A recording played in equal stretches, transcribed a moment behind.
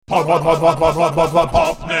Popnördspodden.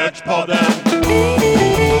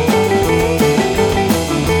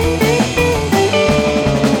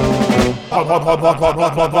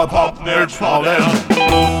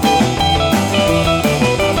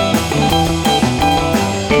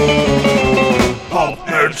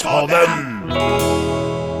 Popnördspodden.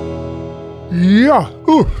 Ja,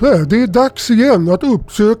 Uffe, det är dags igen att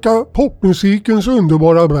uppsöka popmusikens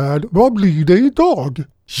underbara värld. Vad blir det idag?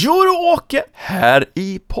 Jo Åke, här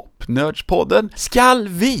i Popnördspodden skall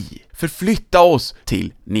vi förflytta oss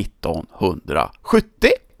till 1970.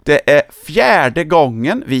 Det är 4:e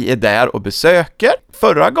gången vi är där och besöker.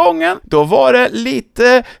 Förra gången, då var det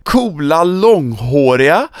lite coola,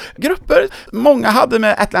 långhåriga grupper. Många hade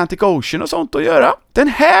med Atlantic Ocean och sånt att göra. Den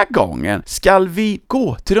här gången ska vi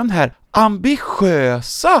gå till de här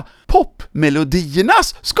ambitiösa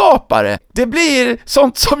popmelodiernas skapare. Det blir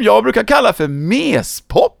sånt som jag brukar kalla för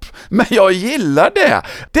mespop, men jag gillar det.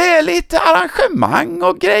 Det är lite arrangemang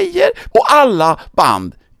och grejer och alla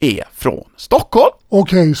band är från Stockholm.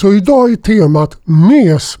 Okej, så idag är temat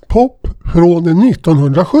mespop från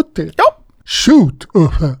 1970. Ja. Shoot,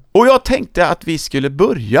 Uffe. Och jag tänkte att vi skulle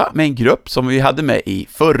börja med en grupp som vi hade med i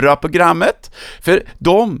förra programmet. För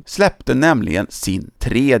de släppte nämligen sin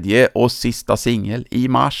 3:e och sista singel i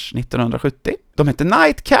mars 1970. De hette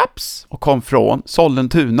Nightcaps och kom från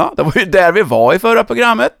Sollentuna. Det var ju där vi var i förra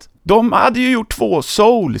programmet. De hade ju gjort 2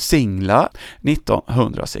 soul-singlar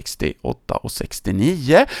 1968 och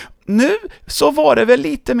 69. Nu så var det väl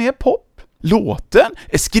lite mer pop. Låten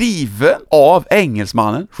är skriven av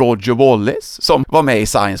engelsmannen Roger Wallace som var med i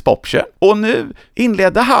Science Poption. Och nu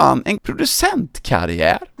inledde han en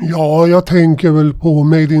producentkarriär. Ja, jag tänker väl på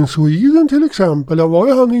Made in Sweden till exempel. Där var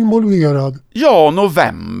ju han involverad. Ja,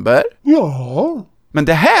 November. Ja. Men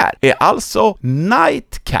det här är alltså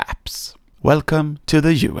Nightcaps. Welcome to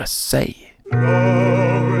the USA.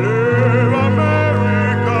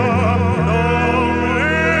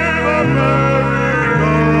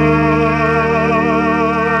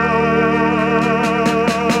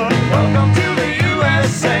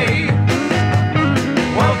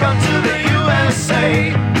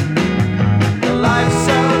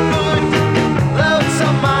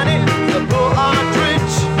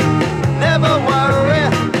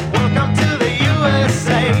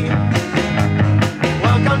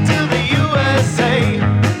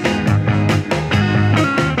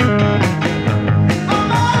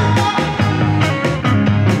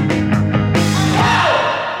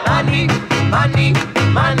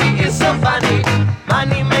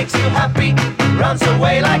 Runs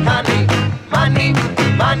away like honey. Money,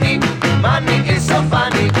 money, money is so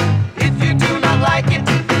funny. If you do not like it,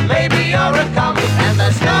 maybe you're a comic. And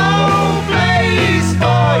there's no place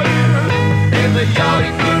for you in the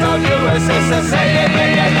jolly good old USA.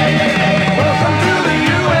 Welcome to the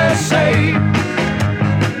USA.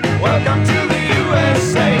 Welcome to the USA.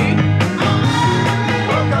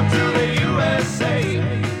 Welcome to the USA.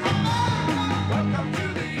 Welcome to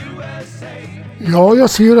the USA. Ja, jag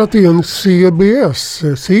ser att det är en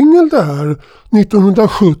CBS-singel det här.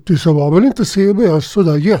 1970 så var väl inte CBS så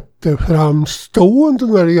där jätteframstående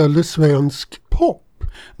när det gällde svensk pop.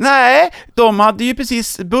 Nej, de hade ju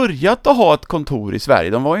precis börjat att ha ett kontor i Sverige.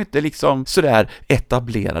 De var ju inte liksom sådär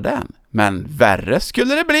etablerade än. Men värre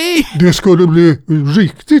skulle det bli. Det skulle bli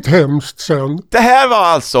riktigt hemskt sen. Det här var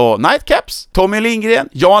alltså Nightcaps, Tommy Lindgren,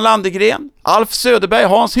 Jan Landegren, Alf Söderberg,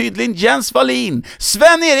 Hans Hydlin, Jens Wallin,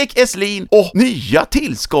 Sven-Erik Eslin och nya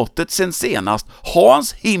tillskottet sen senast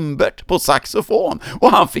Hans Himbert på saxofon.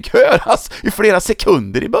 Och han fick höras i flera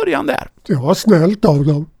sekunder i början där. Det var snällt av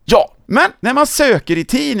dem. Ja, men när man söker i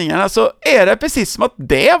tidningarna så är det precis som att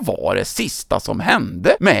det var det sista som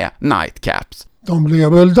hände med Nightcaps. De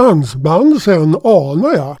blev väl dansband sen,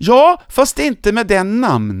 anar jag. Ja, fast inte med det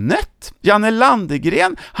namnet. Janne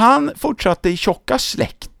Landegren, han fortsatte i Tjocka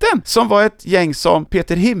släkten, som var ett gäng som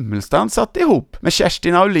Peter Himmelstam satte ihop med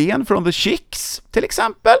Kerstin Aulén från The Chicks till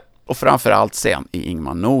exempel. Och framförallt sen i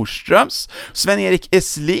Ingmar Nordströms. Sven-Erik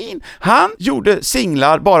Eslin, han gjorde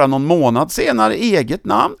singlar bara någon månad senare i eget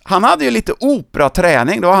namn. Han hade ju lite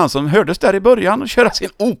operaträning, det var han som hördes där i början och köra sin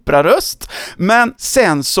operaröst. Men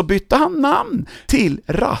sen så bytte han namn till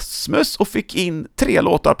Rasmus och fick in 3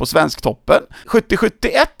 låtar på Svensktoppen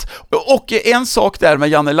 70-71. Och en sak där med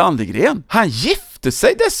Janne Landegren, han gifte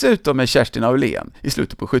sig dessutom med Kerstin Aulén i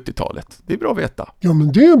slutet på 70-talet. Det är bra att veta. Ja,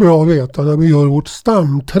 men det är bra att veta när vi gör vårt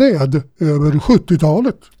stamträd över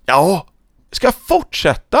 70-talet. Ja, ska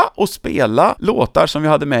fortsätta att spela låtar som vi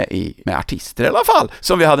hade med artister i alla fall,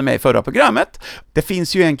 som vi hade med i förra programmet. Det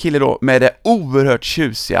finns ju en kille då med det oerhört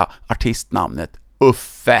tjusiga artistnamnet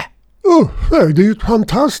Uffe. Uffe, det är ju ett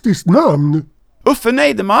fantastiskt namn. Uffe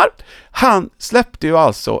Neidemar, han släppte ju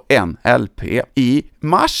alltså en LP i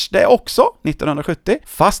mars det också, 1970,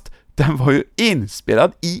 fast den var ju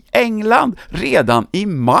inspelad i England redan i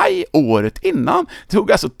maj året innan. Det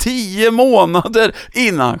tog alltså 10 månader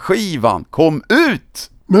innan skivan kom ut.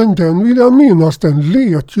 Men den vill jag minnas, den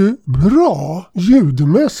lät ju bra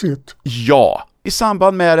ljudmässigt. Ja, i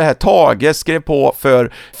samband med det här Tage skrev på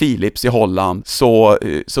för Philips i Holland så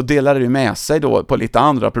delade det med sig då på lite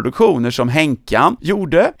andra produktioner som Henkan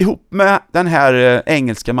gjorde ihop med den här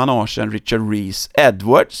engelska managen Richard Rhys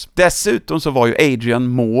Edwards. Dessutom så var ju Adrian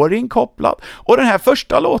Moore inkopplad. Och den här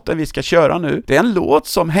första låten vi ska köra nu, det är en låt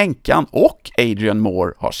som Henkan och Adrian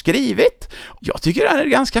Moore har skrivit. Jag tycker den är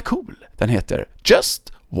ganska cool. Den heter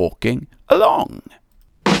Just Walking Along.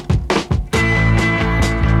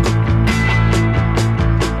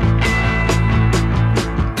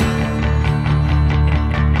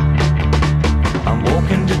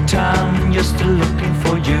 Town just looking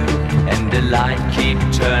for you, and the light keep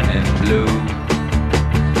turning blue.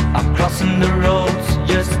 I'm crossing the roads,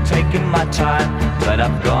 just taking my time, but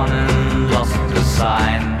I've gone and lost the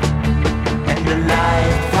sign. And the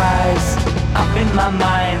light fires up in my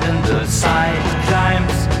mind, and the sight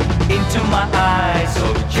climbs into my eyes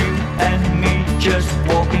of you and me just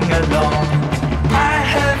walking along. I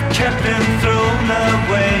have kept and thrown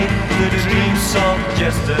away the dreams of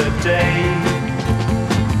yesterday.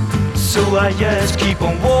 So I just keep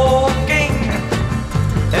on walking,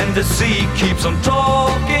 and the sea keeps on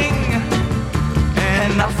talking,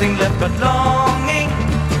 and nothing left but longing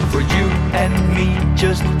for you and me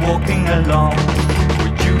just walking along. For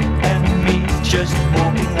you and me just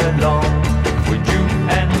walking along. For you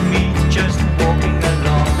and me just walking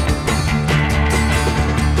along.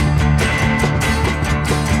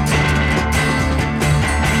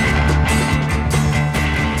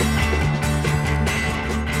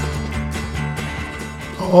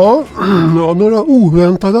 Ja, några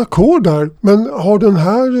oväntade ackord där. Men har den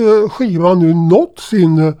här skivan nu nått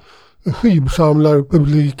sin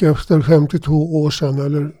skivsamlarpublik efter 52 år sedan,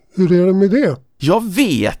 eller hur är det med det? Jag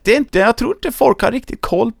vet inte, jag tror inte folk har riktigt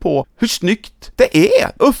koll på hur snyggt det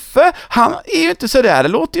är. Uffe, han är ju inte så där. Det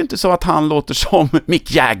låter ju inte så att han låter som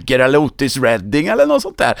Mick Jagger eller Otis Redding eller något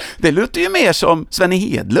sånt där. Det låter ju mer som Sven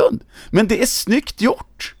Hedlund. Men det är snyggt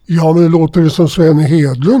gjort. Ja, men det låter ju som Sven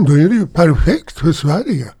Hedlund, då är det ju perfekt för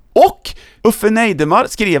Sverige. Och Uffe Neidemar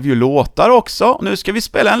skrev ju låtar också. Nu ska vi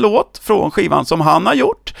spela en låt från skivan som han har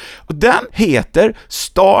gjort. Och den heter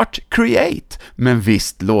Start Create. Men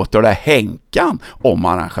visst låter det Henkan om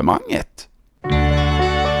arrangemanget.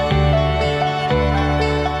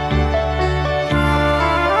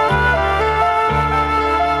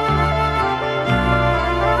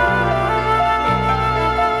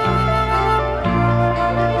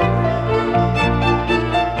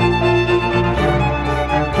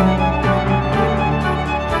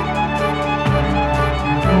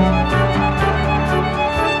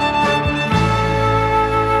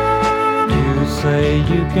 Say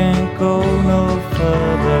you can't go no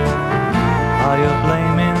further. Are you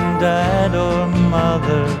blaming dad or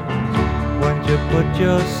mother? When you put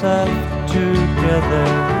yourself together,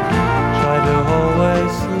 try to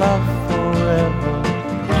always love forever,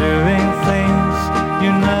 doing things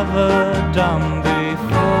you never done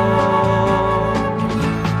before.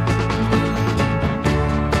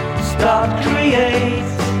 Start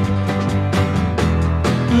create,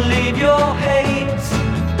 leave your hate.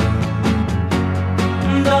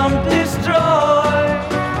 Don't destroy,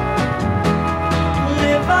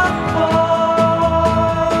 live up, boy.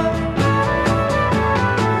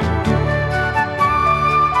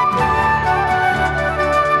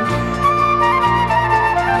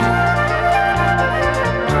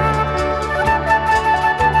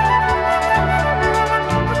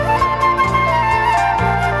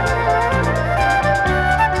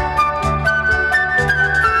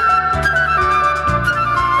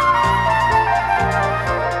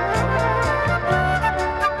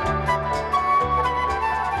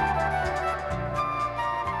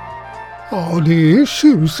 Ja, det är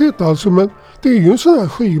tjusigt alltså, men det är ju en sån här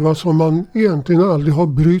skiva som man egentligen aldrig har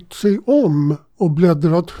brytt sig om och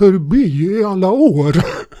bläddrat förbi i alla år.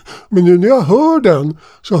 Men nu när jag hör den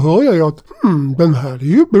så hör jag ju att den här är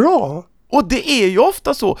ju bra. Och det är ju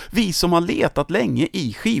ofta så, vi som har letat länge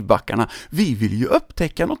i skivbackarna, vi vill ju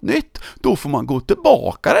upptäcka något nytt. Då får man gå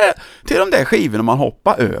tillbaka till de där skivorna man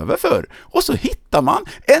hoppar över för. Och så hittar man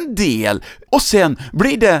en del och sen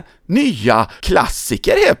blir det nya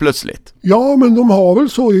klassiker helt plötsligt. Ja, men de har väl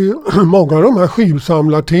så i många av de här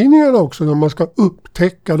skivsamlartidningarna också, när man ska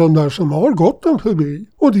upptäcka de där som har gått dem förbi.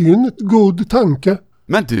 Och det är ju en god tanke.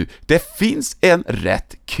 Men du, det finns en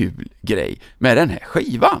rätt kul grej med den här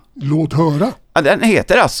skivan. Låt höra. Ja, den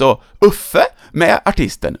heter alltså Uffe med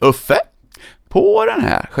artisten Uffe. På den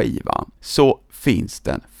här skivan så finns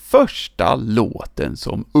den första låten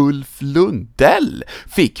som Ulf Lundell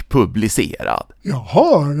fick publicerad.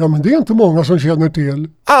 Jaha, ja men det är inte många som känner till.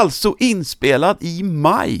 Alltså inspelad i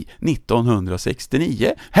maj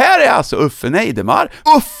 1969. Här är alltså Uffe Neidemar.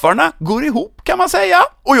 Uffarna går ihop kan man säga.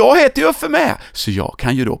 Och jag heter ju Uffe med, så jag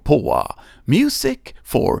kan ju då på Music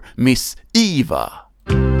for Miss Eva.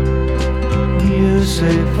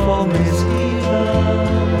 Music for Miss Eva.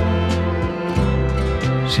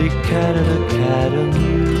 She carried a cat of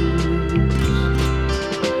news.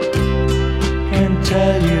 Can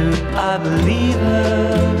tell you I believe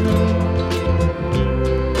her,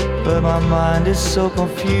 but my mind is so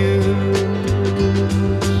confused.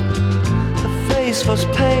 Her face was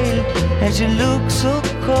pale and she looked so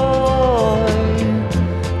coy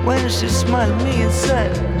when she smiled at me and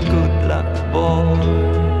said, "Good luck, boy."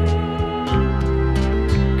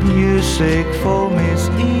 Music for Miss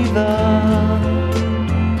Eva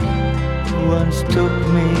once took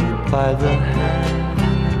me by the hand.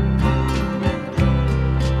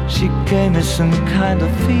 She gave me some kind of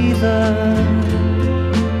fever.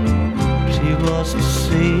 She was to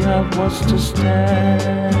see, I was to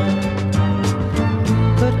stand.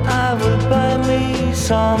 But I will buy me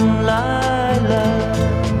some lilacs,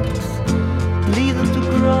 leave them to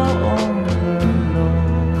grow on her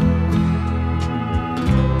lawn.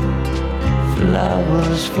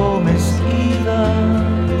 Flowers for Miss Eva,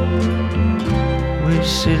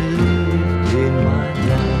 wish she lived in my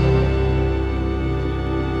land.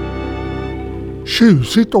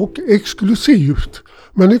 Tjusigt och exklusivt.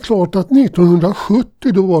 Men det är klart att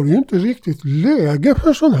 1970 då var det ju inte riktigt läge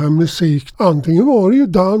för sån här musik. Antingen var det ju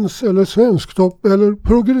dans eller svensktopp eller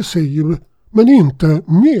progressiv. Men inte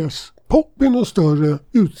mespop i någon större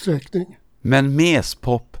utsträckning. Men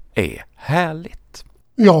mespop är härligt.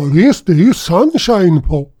 Ja visst, det är ju sunshine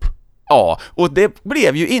pop. Ja, och det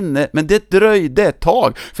blev ju inne, men det dröjde ett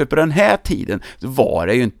tag, för på den här tiden var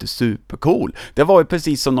det ju inte supercool. Det var ju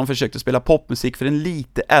precis som de försökte spela popmusik för en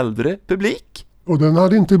lite äldre publik. Och den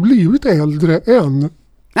hade inte blivit äldre än.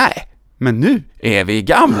 Nej, men nu är vi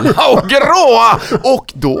gamla och gråa,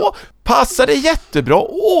 och då passar det jättebra att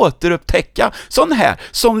återupptäcka sån här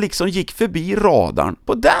som liksom gick förbi radarn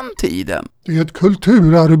på den tiden. Det är ett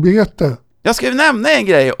kulturarbete. Jag ska nämna en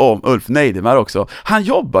grej om Ulf Neidemar också. Han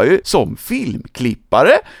jobbar ju som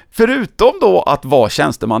filmklippare, förutom då att vara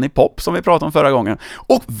tjänsteman i pop som vi pratade om förra gången.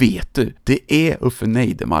 Och vet du, det är Uffe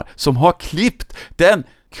Neidemar som har klippt den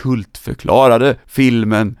kultförklarade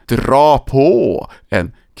filmen Dra på,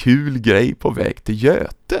 en kul grej på väg till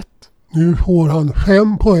Götet. Nu får han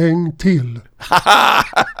 5 poäng till.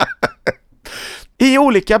 I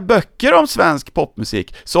olika böcker om svensk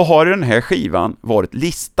popmusik så har den här skivan varit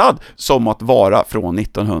listad som att vara från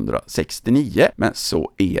 1969, men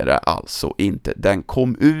så är det alltså inte. Den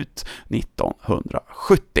kom ut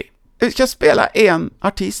 1970. Vi ska spela en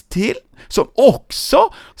artist till som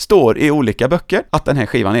också står i olika böcker att den här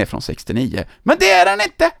skivan är från 69, men det är den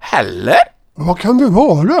inte heller. Vad kan det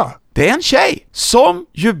vara? Det är en tjej som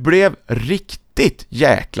ju blev riktigt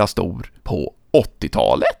jäkla stor på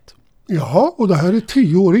 80-talet. Jaha, och det här är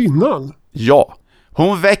 10 år innan. Ja,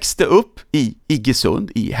 hon växte upp i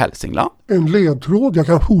Iggesund i Hälsingland. En ledtråd, jag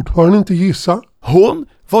kan fortfarande inte gissa. Hon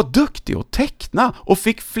var duktig att teckna och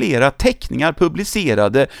fick flera teckningar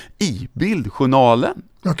publicerade i Bildjournalen.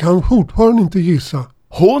 Jag kan fortfarande inte gissa.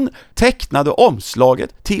 Hon tecknade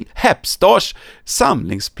omslaget till Hepstars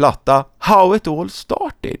samlingsplatta How It All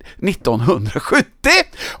Started 1970.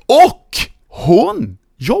 Och hon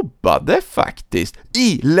jobbade faktiskt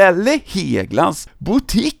i Lelle Heglands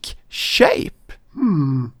butik Shape.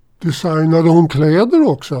 Designade hon kläder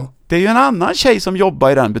också? Det är ju en annan tjej som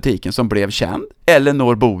jobbar i den butiken som blev känd,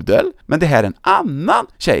 Eleanor Bodel, men det här är en annan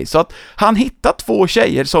tjej, så att han hittade 2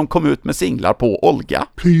 tjejer som kom ut med singlar på Olga.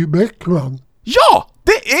 Py Bäckman. Ja,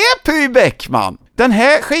 det är Py Bäckman! Den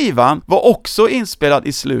här skivan var också inspelad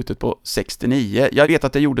i slutet på 69. Jag vet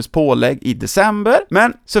att det gjordes pålägg i december,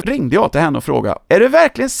 men så ringde jag till henne och frågade: är du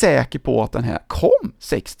verkligen säker på att den här kom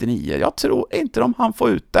 69? Jag tror inte de hann få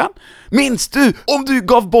ut den. Minns du om du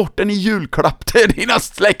gav bort den i julklapp till dina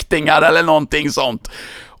släktingar eller någonting sånt?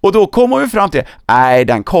 Och då kommer vi fram till, nej,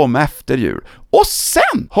 den kom efter jul. Och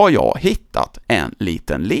sen har jag hittat en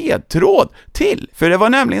liten ledtråd till. För det var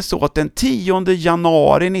nämligen så att den 10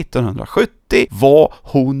 januari 1970 var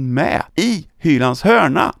hon med i Hylands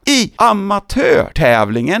hörna i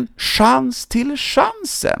amatörtävlingen Chans till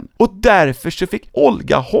chansen. Och därför så fick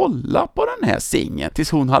Olga hålla på den här singeln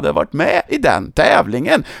tills hon hade varit med i den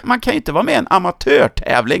tävlingen. Man kan ju inte vara med i en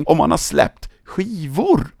amatörtävling om man har släppt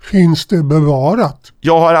skivor. Finns det bevarat?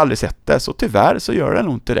 Jag har aldrig sett det, så tyvärr så gör det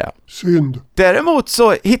nog inte det. Synd. Däremot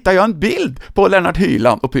så hittar jag en bild på Lennart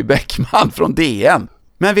Hyland och Py Bäckman från DN.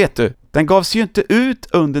 Men vet du, den gavs ju inte ut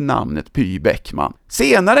under namnet Py Bäckman.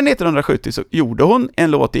 Senare 1970 så gjorde hon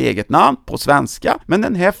en låt i eget namn på svenska, men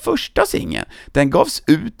den här första singeln, den gavs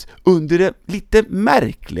ut under det lite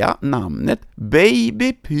märkliga namnet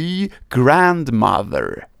Baby Py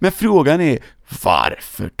Grandmother. Men frågan är,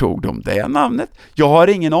 varför tog de det namnet? Jag har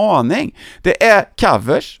ingen aning. Det är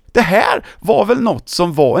covers. Det här var väl något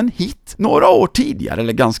som var en hit några år tidigare,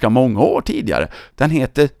 eller ganska många år tidigare. Den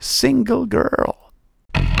heter Single Girl.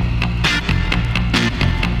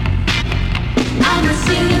 I'm a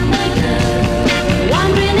single girl,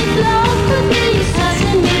 wandering in love with me,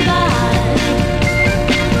 passing me by.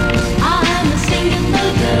 I'm a single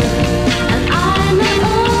girl, and I'm an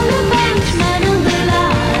only bunch man on the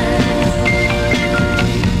line.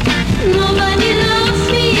 Nobody loves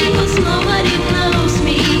me, 'cause nobody knows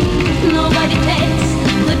me. Nobody takes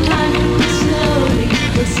the time to go slowly.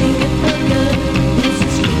 The single girl is a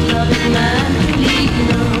sweet loving man to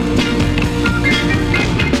lead on.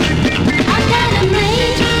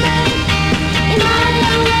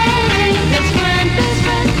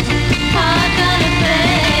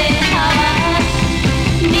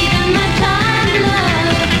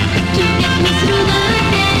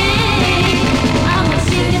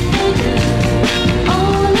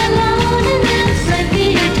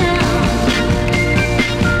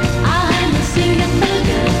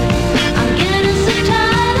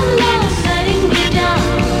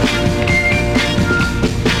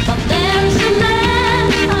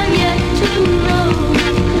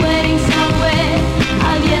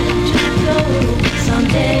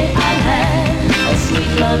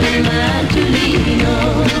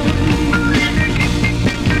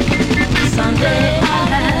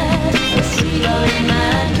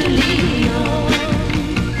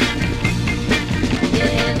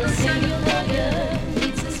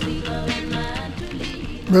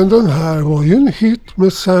 Men den här var ju en hit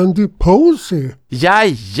med Sandy Posey.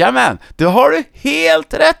 Jajamän, det har du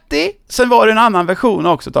helt rätt i. Sen var det en annan version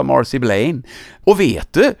också av Marcy Blaine. Och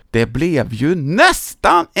vet du, det blev ju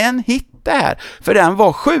nästan en hit det här. För den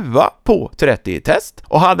var 7 på 30-test.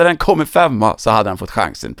 Och hade den kommit 5 så hade den fått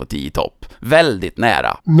chansen på 10 topp. Väldigt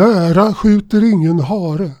nära. Nära skjuter ingen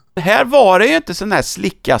hare. Här var det ju inte sån här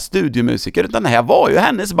slicka studiomusiker, utan det här var ju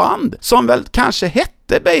hennes band, som väl kanske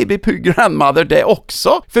hette Baby Py Grandmother det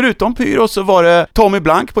också. Förutom Pyro så var det Tommy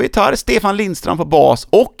Blank på gitarr, Stefan Lindstrand på bas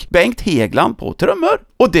och Bengt Hegland på trummor.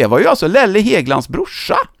 Och det var ju alltså Lelle Heglands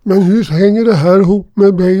brorsa. Men hur hänger det här ihop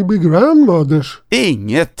med Baby Grandmothers?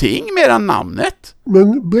 Ingenting mer än namnet.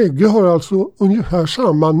 Men bägge har alltså ungefär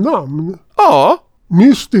samma namn. Ja.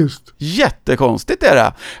 Mystiskt. Jättekonstigt är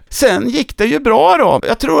det. Sen gick det ju bra då.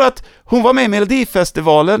 Jag tror att hon var med i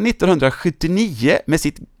Melodifestivalen 1979 med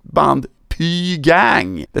sitt band Py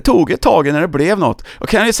Gang. Det tog ett tag när det blev något. Och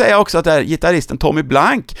kan jag ju säga också att det är gitarristen Tommy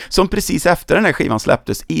Blank som precis efter den här skivan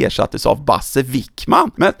släpptes ersattes av Basse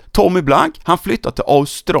Wickman. Men Tommy Blank, han flyttade till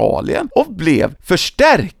Australien och blev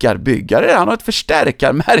förstärkarbyggare. Han har ett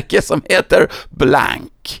förstärkarmärke som heter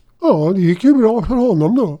Blank. Ja, det gick ju bra för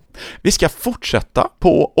honom då. Vi ska fortsätta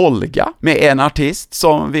på Olga med en artist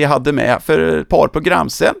som vi hade med för ett par program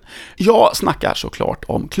sedan. Jag snackar såklart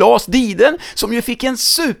om Klas Diden som ju fick en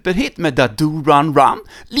superhit med Da Do Run Run.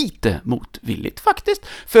 Lite motvilligt faktiskt,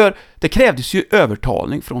 för det krävdes ju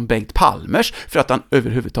övertalning från Bengt Palmers för att han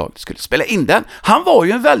överhuvudtaget skulle spela in den. Han var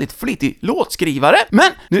ju en väldigt flitig låtskrivare,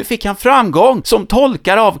 men nu fick han framgång som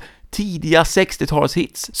tolkare av tidiga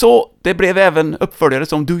 60-talshits. Så det blev även uppföljare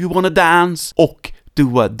som Do You Wanna Dance och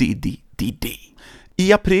Do A Diddy Diddy.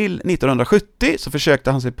 I april 1970 så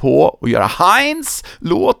försökte han sig på att göra Heinz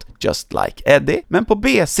låt Just Like Eddie, men på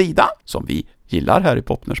B-sidan, som vi gillar här i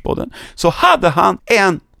Popnerspodden, så hade han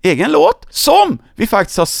en egen låt som vi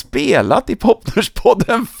faktiskt har spelat i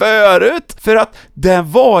Popnerspodden förut, för att det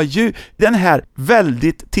var ju den här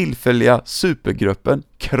väldigt tillfälliga supergruppen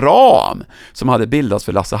Kram som hade bildats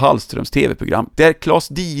för Lasse Hallströms tv-program, där Klas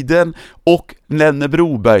Diden och Lenne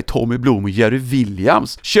Broberg, Tommy Blom och Jerry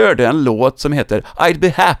Williams körde en låt som heter I'd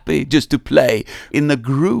be happy just to play in a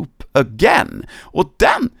group again, och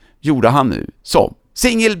den gjorde han nu som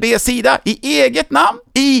singel B-sida i eget namn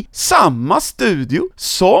i samma studio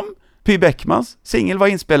som Py Bäckmans singel var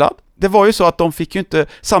inspelad. Det var ju så att de fick ju inte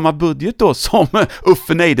samma budget då som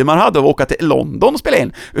Uffe Neidemar hade att åka till London och spela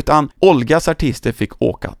in, utan Olgas artister fick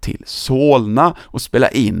åka till Solna och spela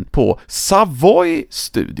in på Savoy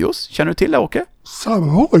Studios. Känner du till det, Åke?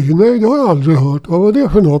 Savoy? Nej, det har jag aldrig hört. Vad var det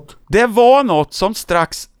för något? Det var något som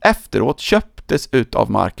strax efteråt köptes ut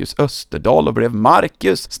av Marcus Österdahl och blev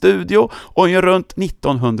Marcus Studio, och runt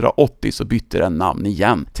 1980 så bytte den namn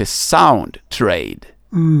igen till Soundtrade.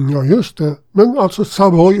 Ja, just det. Men alltså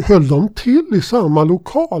Savoy, höll de till i samma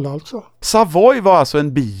lokal alltså? Savoy var alltså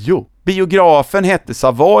en bio. Biografen hette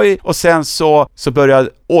Savoy och sen så började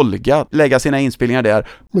Olga lägga sina inspelningar där.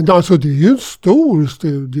 Men alltså det är ju en stor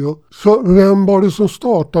studio. Så vem var det som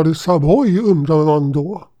startade Savoy, undrar man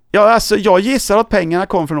då? Ja, alltså jag gissar att pengarna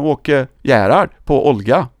kom från Åke Gerhard på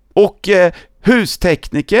Olga. Och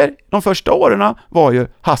hustekniker de första åren var ju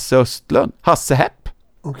Hasse Östlund, Hasse Hepp.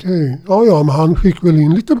 Okej, ja, men han fick väl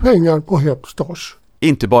in lite pengar på Hepstars.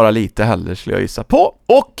 Inte bara lite heller, skulle jag gissa på.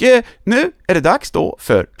 Och nu är det dags då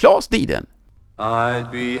för Klas Diden.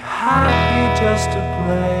 I'd be happy just to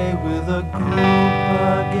play with a group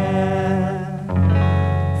again.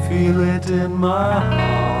 Feel it in my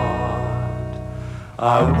heart.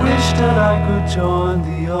 I wish that I could join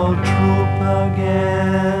the old troop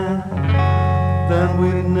again. Then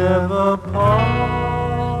we'd never part.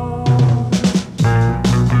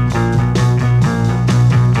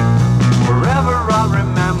 I'll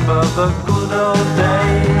remember the good old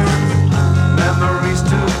days, memories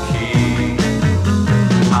to keep.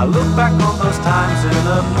 I look back on those times in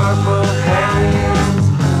a purple haze,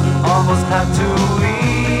 almost had to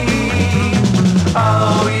weep.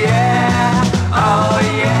 Oh yeah, oh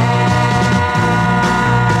yeah.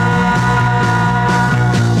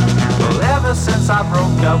 Well, ever since I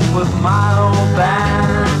broke up with my old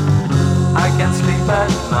band, I can't sleep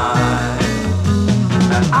at night.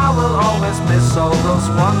 And I will always miss all those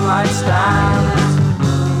one-night stands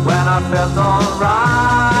when I felt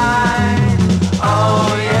alright.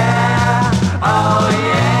 Oh yeah, oh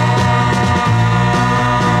yeah.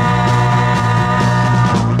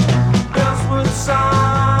 Girls would sigh,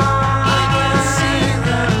 I can see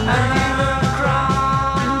them, and even cry.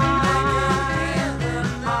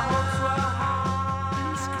 My hopes were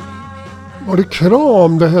high, screaming. Var det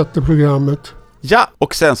Kram det hette programmet? Ja,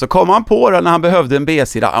 och sen så kom han på det när han behövde en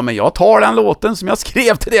B-sida. Ja, men jag tar den låten som jag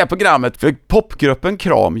skrev till det programmet. För popgruppen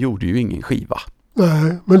Kram gjorde ju ingen skiva.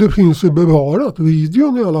 Nej, men det finns ju bevarat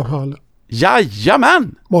videon i alla fall.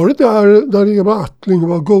 Jajamän! Var det där Eva Attling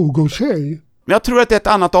var go-go-tjej? Men jag tror att det är ett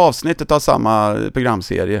annat avsnitt av samma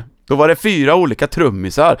programserie. Då var det 4 olika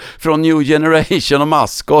trummisar från New Generation och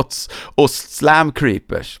Mascots och Slam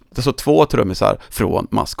Creepers. Det är så 2 trummisar från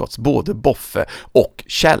Mascots, både Boffe och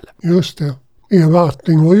Kjell. Just det. Eva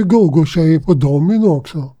Attling var ju go-go-tjej på Domino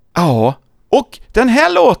också. Ja, och den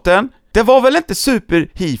här låten, det var väl inte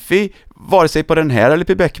super-hifi vare sig på den här eller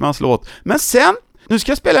på Bäckmans låt. Men sen, nu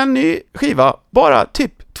ska jag spela en ny skiva bara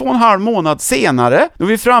typ 2,5 månad senare. Nu är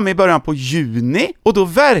vi framme i början på juni och då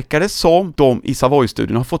verkar det som de i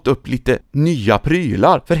Savoy-studion har fått upp lite nya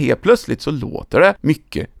prylar. För helt plötsligt så låter det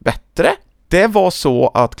mycket bättre. Det var så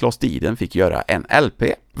att Klas Diden fick göra en LP.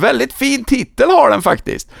 Väldigt fin titel har den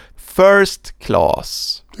faktiskt. First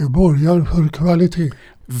Class. Det borgar för kvalitet.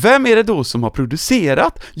 Vem är det då som har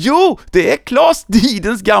producerat? Jo, det är Klas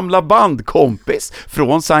Didens gamla bandkompis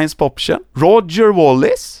från Science Poption, Roger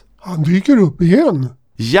Wallace. Han dyker upp igen.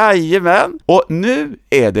 Jajamän, och nu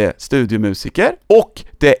är det studiomusiker och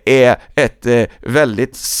det är ett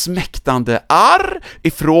väldigt smäktande arr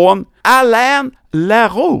ifrån Alain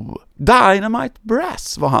Leroux. Dynamite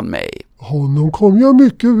Brass var han med i. Honom kom jag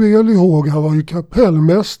mycket väl ihåg. Han var ju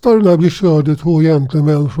kapellmästare när vi körde 2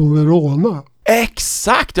 gentlemän från Verona.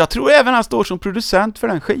 Exakt, jag tror även han står som producent för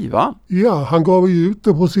den skivan. Ja, han gav ju ut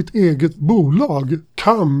det på sitt eget bolag.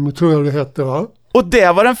 Kam tror jag det hette, va? Och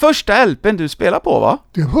det var den första LPn du spelar på, va?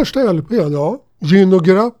 Det första LPn, ja. Gin och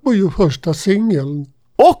Grapp var ju första singeln.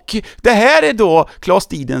 Och det här är då Klas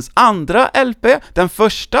Didens andra LP. Den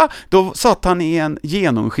första, då satt han i en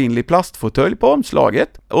genomskinlig plastfåtölj på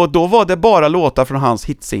omslaget. Och då var det bara låtar från hans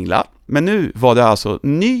hitsinglar. Men nu var det alltså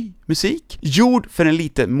ny musik, gjord för en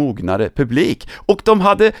lite mognare publik. Och de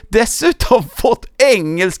hade dessutom fått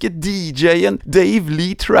engelske DJen Dave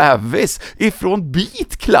Lee Travis ifrån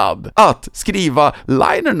Beat Club att skriva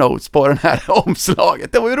liner notes på den här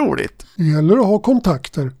omslaget. Det var ju roligt. Det gäller att ha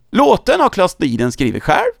kontakter. Låten har Klas Diden skrivit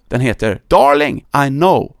själv. Den heter Darling, I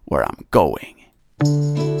know where I'm going.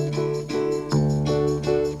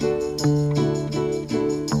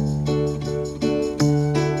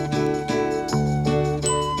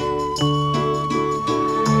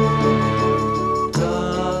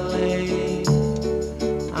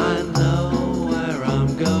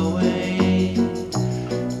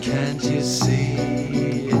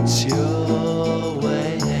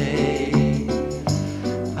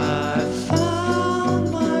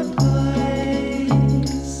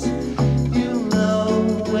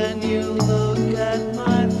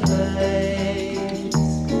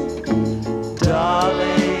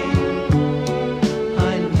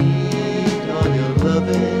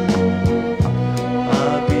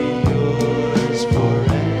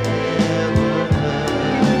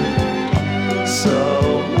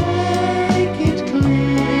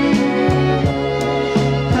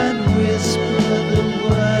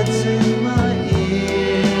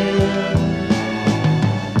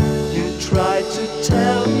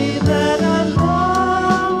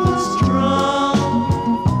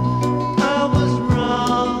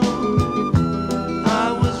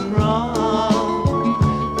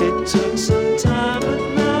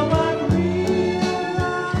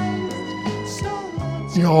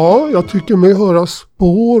 Ja, jag tycker mig höra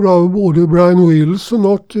spår av både Brian Wilson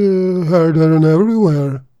och Here, There and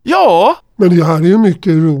Everywhere. Ja, Men det här är ju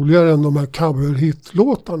mycket roligare än de här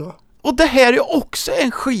cover-hitlåtarna. och det här är också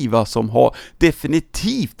en skiva som har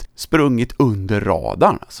definitivt sprungit under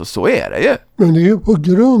radarn. Alltså så är det ju. Men det är ju på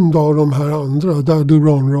grund av de här andra, Daddy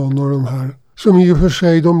Ron Ron och de här, som i och för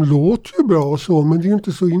sig, de låter ju bra och så, men det är ju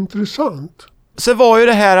inte så intressant. Så var ju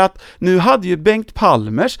det här att nu hade ju Bengt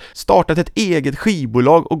Palmers startat ett eget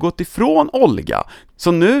skivbolag och gått ifrån Olga.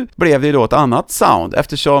 Så nu blev det då ett annat sound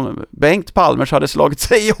eftersom Bengt Palmers hade slagit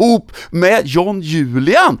sig ihop med John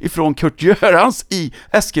Julian ifrån Kurt Görans i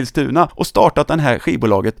Eskilstuna och startat det här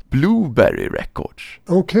skivbolaget Blueberry Records.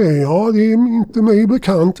 Okej, ja, det är inte mig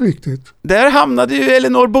bekant riktigt. Där hamnade ju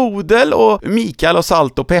Elinor Bodel och Mikael och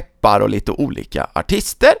Salt och Peppar och lite olika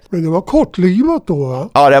artister. Men det var kortlivat då, va?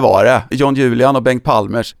 Ja, det var det. John Julian och Bengt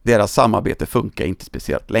Palmers, deras samarbete funkar inte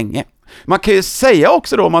speciellt länge. Man kan ju säga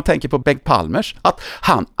också då, om man tänker på Bengt Palmers, att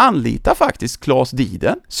han anlitar faktiskt Claes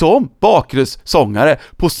Diden som bakgrundssångare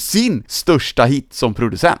på sin största hit som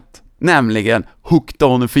producent. Nämligen Hooked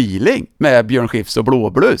on a Feeling med Björn Skifs och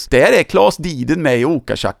Blåblus. Där är Claes Diden med i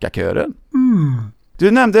Okashaka-kören.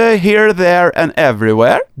 Du nämnde Here, There and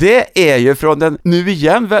Everywhere. Det är ju från den nu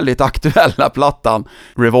igen väldigt aktuella plattan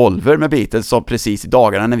Revolver med Beatles som precis i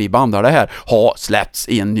dagarna när vi bandar det här har släppts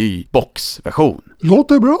i en ny boxversion.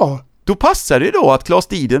 Låter bra. Då passar det då att Claes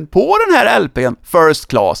Diden på den här LP:n First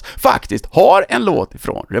Class faktiskt har en låt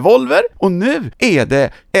från Revolver och nu är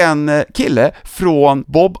det en kille från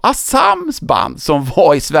Bob Assams band som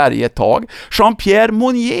var i Sverige ett tag, Jean-Pierre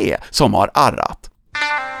Monnier, som har arrat.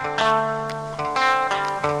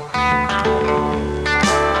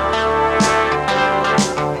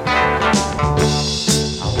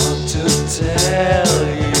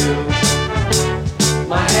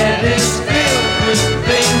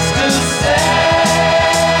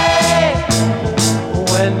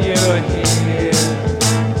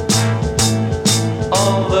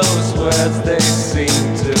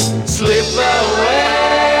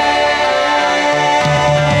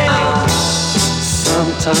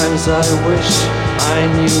 Sometimes I wish I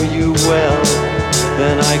knew you well,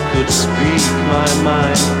 then I could speak my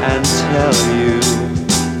mind and tell you.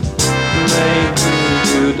 Maybe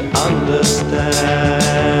you'd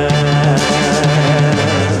understand.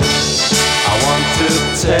 I want to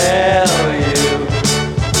tell you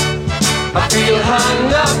I feel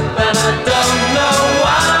hung up and I don't know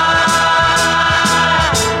why.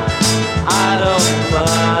 I don't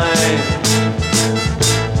mind,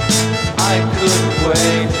 I could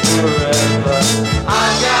wait forever. I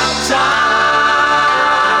got time.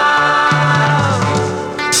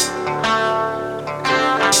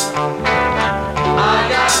 I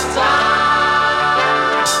got time.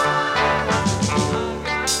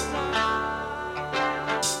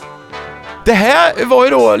 Det här var ju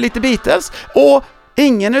då lite Beatles och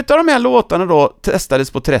ingen utav de här låtarna då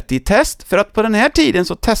testades på 30 test, för att på den här tiden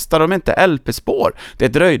så testade de inte LP-spår. Det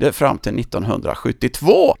dröjde fram till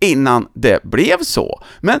 1972 innan det blev så.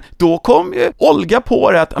 Men då kom ju Olga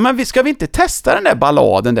på det att men ska vi inte testa den där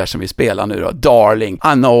balladen där som vi spelar nu då, Darling,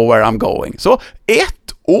 I know where I'm going. Så ett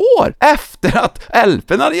år efter att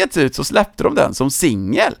LP:n hade getts ut så släppte de den som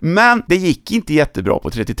singel. Men det gick inte jättebra på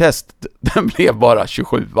 30 test. Den blev bara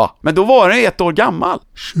 27. Men då var den 1 år gammal.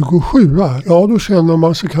 27, ja då känner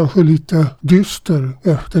man sig kanske lite dyster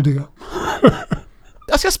efter det.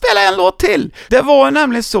 Jag ska spela en låt till. Det var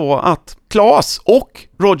nämligen så att Claes och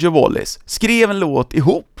Roger Wallace skrev en låt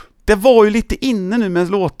ihop. Det var ju lite inne nu med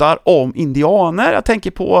låtar om indianer. Jag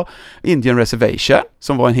tänker på Indian Reservation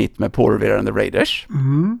som var en hit med Paul Revere and the Raiders.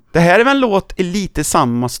 Det här är väl en låt i lite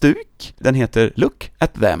samma stuk. Den heter Look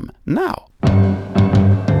at Them Now.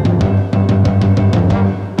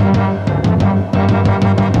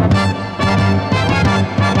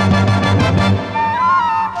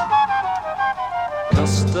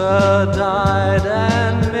 Custer died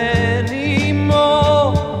and many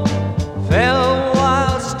more fell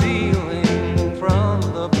while stealing from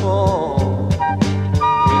the poor.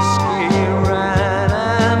 Whiskey ran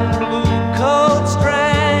and blue coats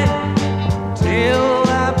drank till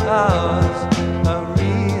their powers of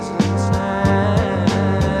reason sank.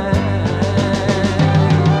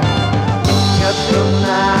 Look at them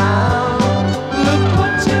now, look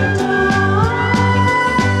what you've done.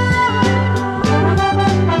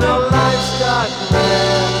 No life's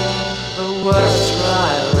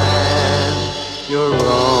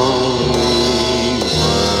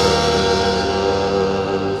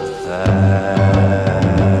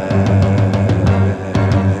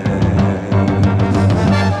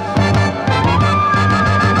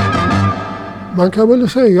Man kan väl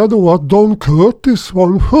säga då att Don Curtis var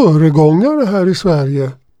en föregångare här i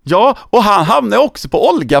Sverige. Ja, och han hamnade också på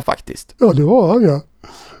Olga faktiskt. Ja, det var han, ja.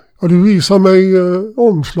 Ja, du visar mig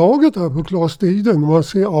omslaget här på Claes Diden och man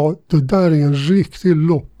ser, ja, det där är en riktig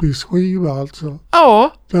loppisskiva alltså.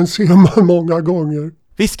 Ja, Den ser man många gånger.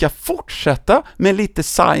 vi ska fortsätta med lite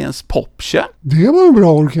science popchen. Det var en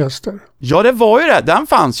bra orkester. Ja, det var ju det. Den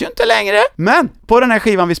fanns ju inte längre. Men på den här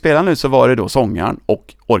skivan vi spelar nu så var det då sångaren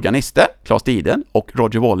och organisten, Claes Diden och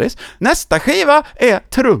Roger Wallis. Nästa skiva är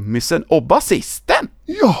trummisen och basisten.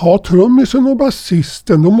 Jaha, trummisen och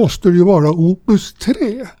basisten, då måste det ju vara Opus 3.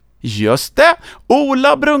 Just det,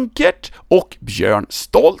 Ola Brunkert och Björn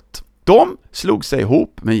Stolt. De slog sig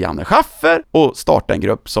ihop med Janne Schaffer och startade en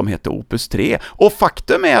grupp som heter Opus 3. Och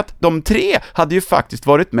faktum är att de tre hade ju faktiskt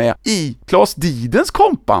varit med i Claes Didens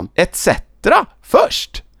kompan etc.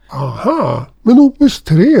 först. Aha, men Opus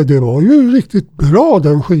 3, det var ju riktigt bra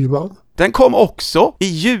den skivan. Den kom också i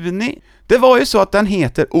juni. Det var ju så att den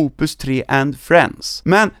heter Opus 3 and Friends.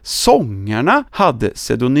 Men sångarna hade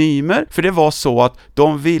pseudonymer, för det var så att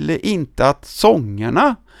de ville inte att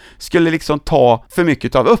sångarna skulle liksom ta för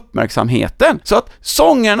mycket av uppmärksamheten. Så att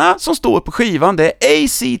sångarna som står på skivan, det är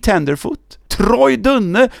A.C. Tenderfoot, Troy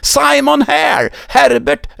Dunne, Simon Hare,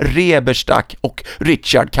 Herbert Reberstack och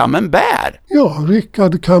Richard Camembert. Ja,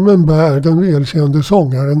 Richard Camembert, den välkände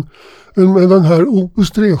sångaren. Men den här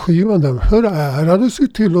Opus 3-skivan, den förärades ju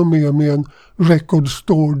till och med en Record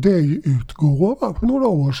Store Day-utgåva för några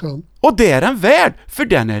år sedan. Och det är den värd, för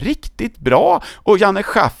den är riktigt bra. Och Janne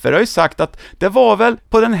Schaffer har ju sagt att det var väl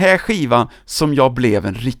på den här skivan som jag blev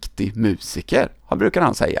en riktig musiker, brukar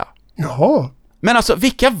han säga. Jaha. Men alltså,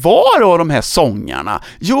 vilka var då de här sångarna?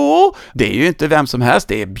 Jo, det är ju inte vem som helst,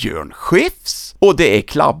 det är Björn Skifs. Och det är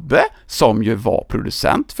Klabbe, som ju var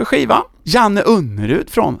producent för skivan. Janne Unnerud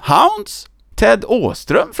från Hounds. Ted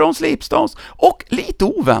Åström från Sleepstones. Och lite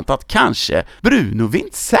oväntat kanske Bruno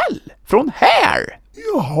Wintzell från Hair.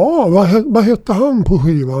 Jaha, vad hette han på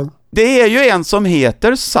skivan? Det är ju en som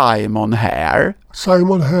heter Simon Hare.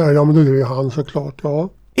 Simon Hare, ja men det är han såklart, ja.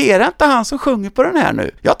 Är det inte han som sjunger på den här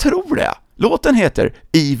nu? Jag tror det. Låten heter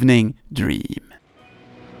Evening Dream.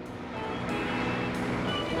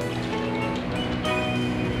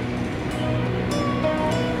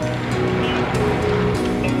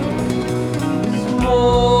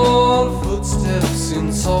 Small footsteps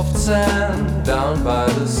in soft sand down by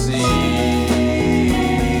the sea.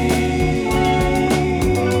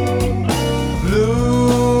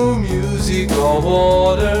 Blue music of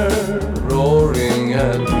water roaring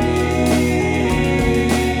at me.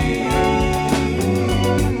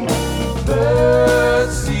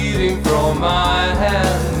 Birds eating from my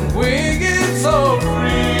hand, winging so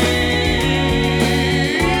free.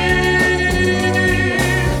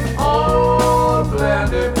 All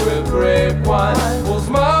blended with grape wine was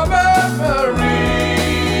my memory.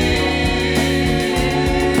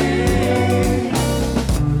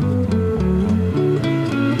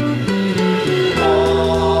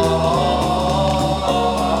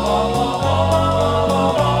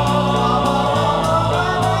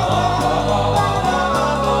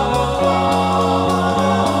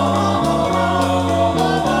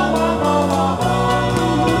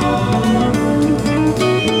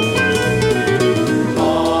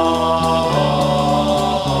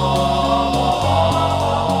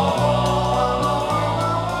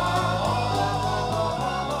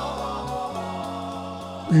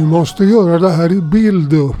 Vi måste göra det här i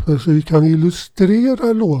bild uppe så vi kan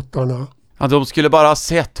illustrera låtarna. Ja, de skulle bara ha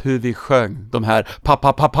sett hur vi sjöng de här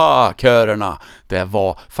pa-pa-pa-pa-körerna. Det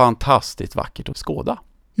var fantastiskt vackert att skåda.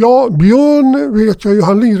 Ja, Björn vet jag ju,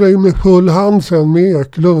 han lirar ju med full hand sen med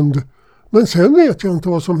Eklund. Men sen vet jag inte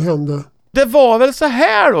vad som hände. Det var väl så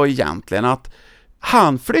här då egentligen att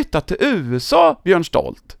han flyttade till USA, Björn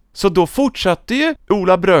Stolt. Så då fortsatte ju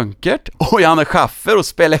Ola Brunkert och Janne Schaffer att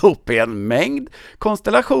spela ihop i en mängd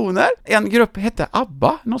konstellationer. En grupp hette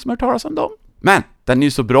ABBA, någon som har hört talas om dem? Men den är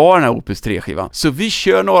ju så bra den här Opus 3-skivan, så vi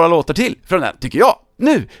kör några låtar till från den, tycker jag.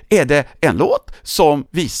 Nu är det en låt som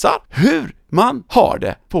visar hur man har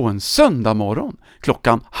det på en söndag morgon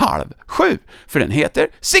 6:30, för den heter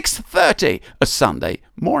 6:30 A Sunday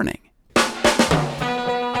Morning.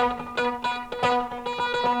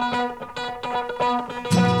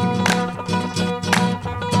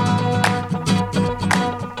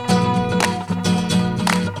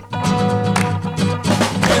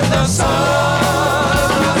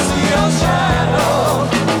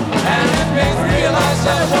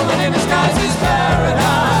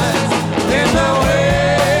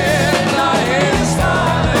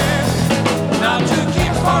 Now to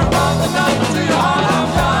keep far from the night to your heart I'm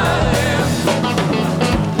dying.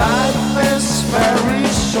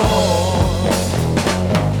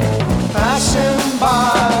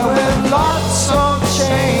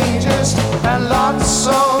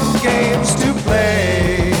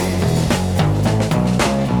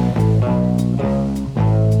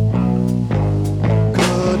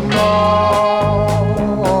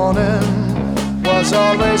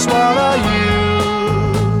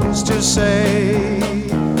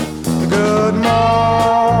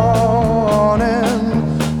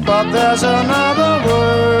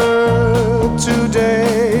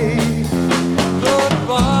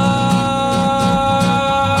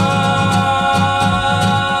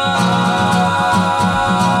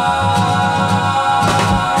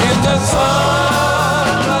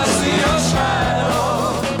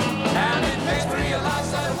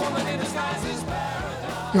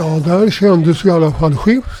 där kändes i alla fall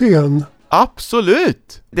skift igen.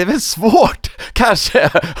 Absolut! Det är väl svårt kanske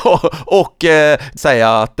och säga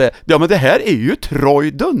att ja, men det här är ju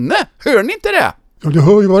Troy Dunne. Hör ni inte det? Ja, det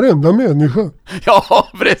hör ju varenda människa. Ja,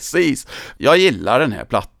 precis. Jag gillar den här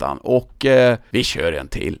plattan och vi kör en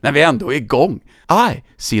till när vi ändå är igång. I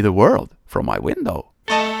see the world from my window.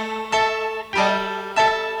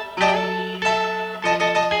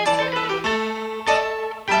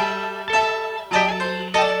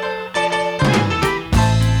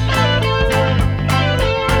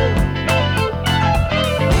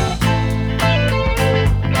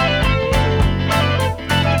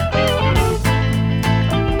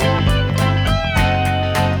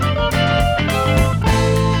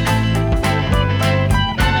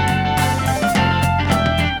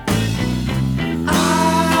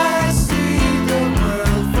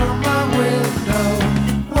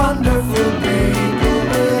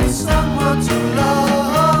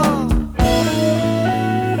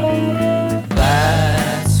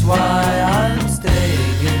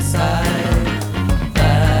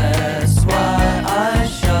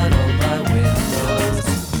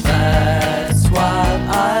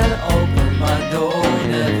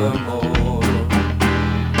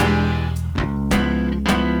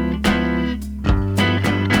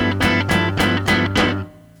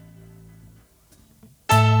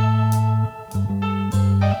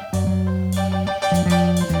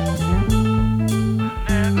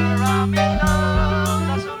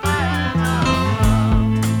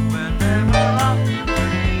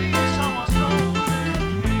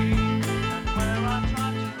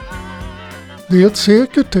 Det är ett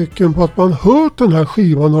säkert tecken på att man hört den här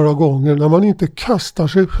skivan några gånger när man inte kastar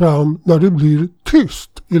sig fram när det blir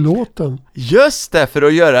tyst i låten. Just det, för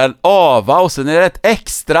att göra en ava och sen är det ett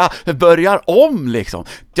extra börjar om liksom.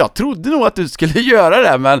 Jag trodde nog att du skulle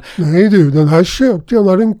göra det, men... Nej du, den här köpte jag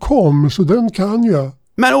när den kom, så den kan jag.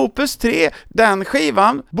 Men Opus 3, den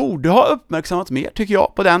skivan borde ha uppmärksammat mer tycker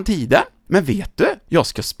jag på den tiden. Men vet du, jag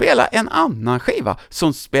ska spela en annan skiva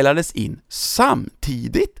som spelades in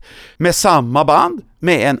samtidigt med samma band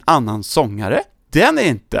med en annan sångare. Den är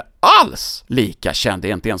inte alls lika känd, det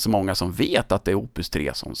är inte ens så många som vet att det är Opus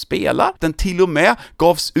 3 som spelar. Den till och med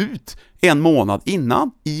gavs ut en månad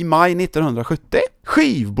innan, i maj 1970.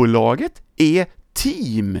 Skivbolaget är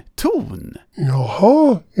Teamton.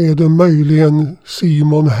 Jaha, är det möjligen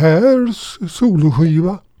Simon Härs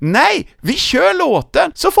soloskiva? Nej, vi kör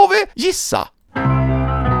låten så får vi gissa.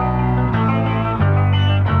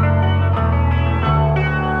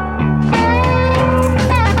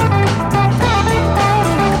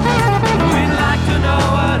 We'd like to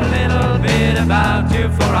know a little bit about you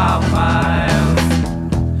for our files.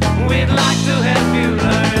 We'd like to help you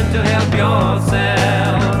learn to help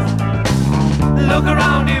yourself. Look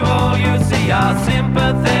around you, all you see are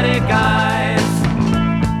sympathetic eyes.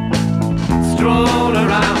 Stroll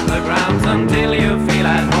around the grounds until you feel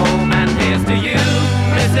at home. And here's to you,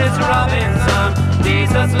 Mrs. Robinson.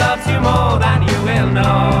 Jesus loves you more than you will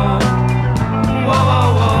know. Whoa,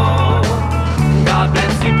 whoa, whoa. God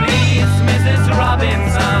bless you, please, Mrs.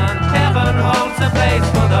 Robinson. Heaven holds a place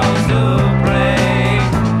for those who pray.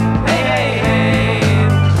 Hey, hey, hey.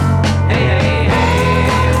 Hey, hey, hey.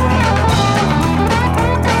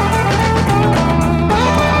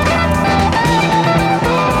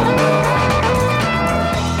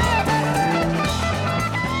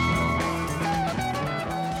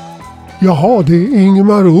 Jaha, det är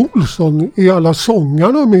Ingemar Olsson. Är alla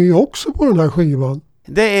sångarna med också på den här skivan?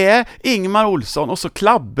 Det är Ingmar Olsson och så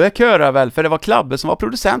Klabbe körar väl, för det var Klabbe som var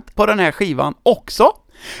producent på den här skivan också.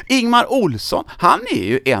 Ingmar Olsson, han är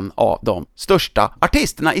ju en av de största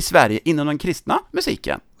artisterna i Sverige inom den kristna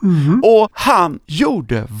musiken. Och han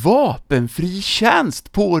gjorde vapenfri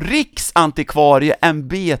tjänst på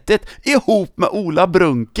Riksantikvarieämbetet ihop med Ola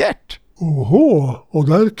Brunkert. Oho, och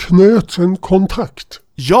där knöts en kontakt.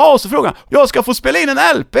 Ja, och så frågade han, jag ska få spela in en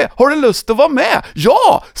LP, har du lust att vara med?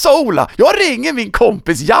 Ja, sa Ola, jag ringer min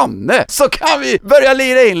kompis Janne så kan vi börja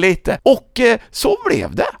lira in lite. Och så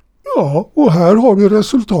blev det. Ja, och här har vi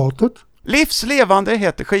resultatet. Livslevande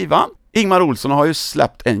heter skivan. Ingmar Olsson har ju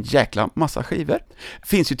släppt en jäkla massa skivor.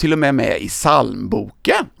 Finns ju till och med i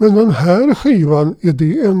psalmboken. Men den här skivan, är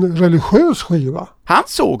det en religiös skiva? Han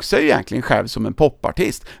såg sig ju egentligen själv som en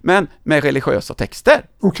popartist, men med religiösa texter.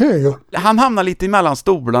 Okej. Han hamnade lite mellan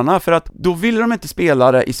stolarna för att då ville de inte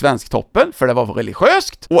spela det i Svensktoppen för det var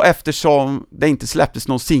religiöst, och eftersom det inte släpptes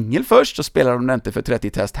någon singel först så spelade de det inte för 30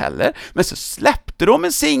 test heller. Men så släppte de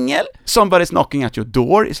en singel, Somebody's Knocking at Your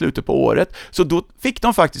Door, i slutet på året, så då fick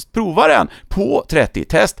de faktiskt prova den på 30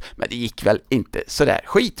 test, men det gick väl inte sådär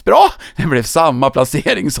skitbra. Det blev samma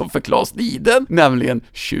placering som för Claes Liden, nämligen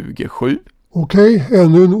 27. Okej,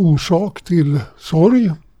 ännu en orsak till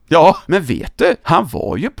sorg. Ja, men vet du, han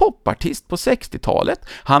var ju popartist på 60-talet.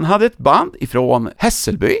 Han hade ett band ifrån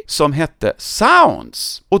Hässelby som hette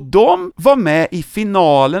Sounds. Och de var med i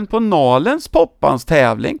finalen på Nalens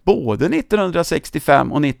popbandstävling både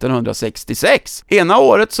 1965 och 1966. Ena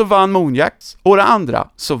året så vann Moonjacks och det andra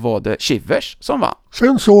så var det Shivers som vann.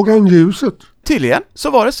 Sen såg han ljuset. Tydligen så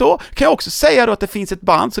var det så. Kan jag också säga då att det finns ett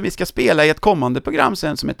band som vi ska spela i ett kommande program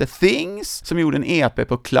sen som heter Things, som gjorde en EP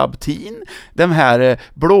på Club Teen. De här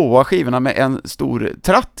blåa skivorna med en stor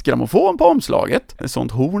trattgrammofon på omslaget, ett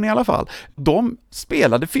sånt horn i alla fall. De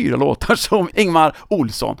spelade 4 låtar som Ingmar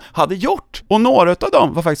Olsson hade gjort. Och några av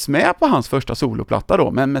dem var faktiskt med på hans första soloplatta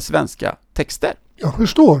då, men med svenska texter. Jag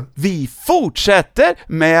förstår. Vi fortsätter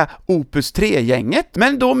med Opus 3-gänget,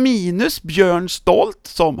 men då minus Björn Stolt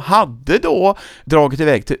som hade då dragit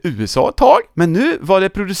iväg till USA ett tag. Men nu var det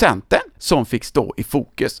producenten som fick stå i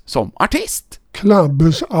fokus som artist.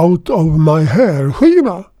 Clubbes Out of My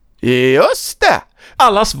Hair-skiva. Just det!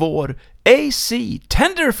 Allas vår AC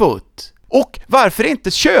Tenderfoot. Och varför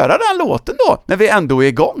inte köra den låten då, när vi ändå är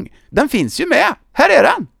igång? Den finns ju med. Här är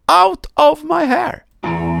den. Out of My Hair.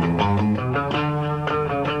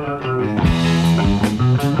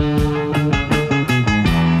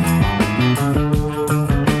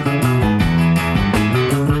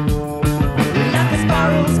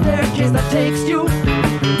 That takes you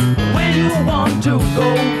where you want to go.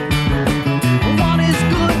 What is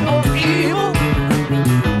good or evil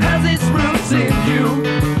has its roots in you.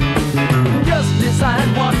 Just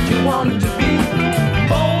decide what you want to be.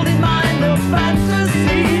 Bold in mind of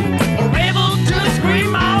fantasy, or able to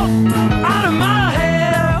scream out of my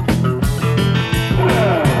hair.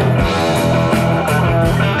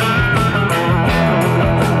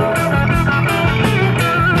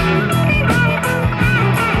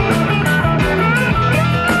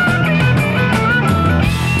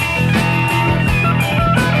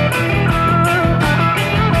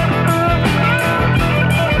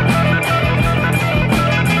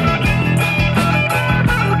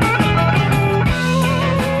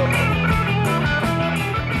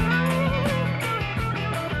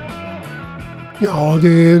 Ja, det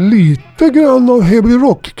är lite grann av Heavy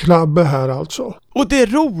Rock Club här alltså. Och det är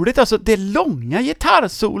roligt, alltså det långa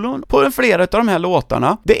gitarrsolon på flera av de här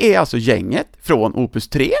låtarna, det är alltså gänget från Opus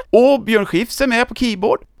 3 och Björn Skifs är med på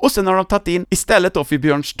keyboard, och sen har de tagit in istället då för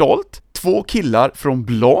Björn Stolt 2 killar från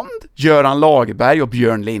Blond, Göran Lagerberg och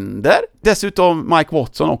Björn Linder. Dessutom Mike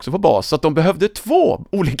Watson också på bas, så att de behövde 2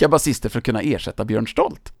 olika basister för att kunna ersätta Björn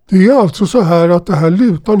Stolt. Det är alltså så här att det här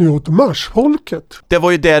lutar nu åt Marsfolket. Det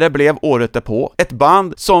var ju där det blev året därpå. Ett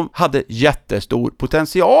band som hade jättestor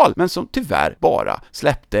potential, men som tyvärr bara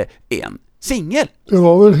släppte en singel. Det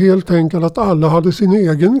var väl helt enkelt att alla hade sin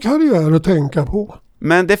egen karriär att tänka på.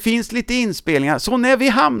 Men det finns lite inspelningar, så när vi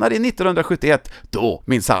hamnar i 1971, då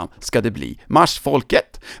minsann ska det bli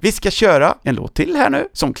Marsfolket. Vi ska köra en låt till här nu,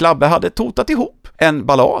 som Klabbe hade totat ihop. En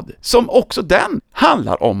ballad, som också den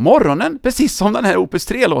handlar om morgonen, precis som den här Opus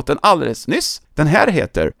 3-låten alldeles nyss. Den här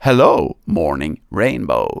heter Hello Morning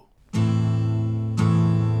Rainbow.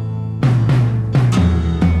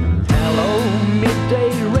 Hello,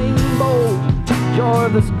 midday rainbow, you're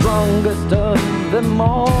the strongest of them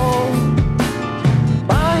all.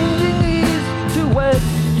 Binding east to west,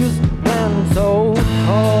 you stand so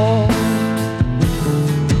tall.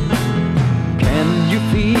 Can you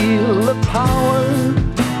feel the power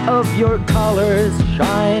of your colors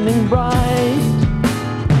shining bright?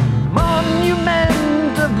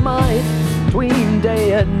 Monument of might between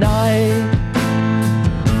day and night.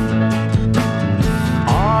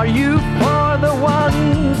 Are you for the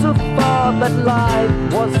ones who thought that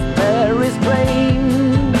life was very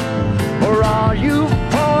strange? Or are you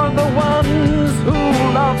for the ones who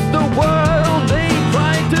love the world they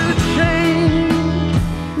try to change?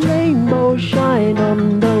 Rainbow shine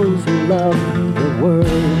on those who love the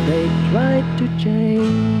world they try to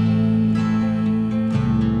change.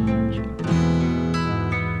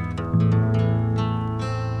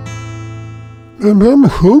 Men vem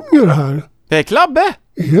sjunger här? Det är Klabbe!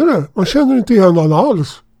 Är det? Man känner inte igen honom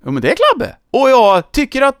alls. Jo, men det är Klabbe. Och jag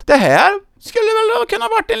tycker att det här skulle väl kunna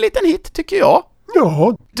varit en liten hit, tycker jag.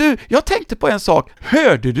 Ja, Du, jag tänkte på en sak.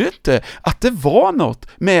 Hörde du inte att det var något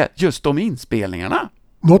med just de inspelningarna?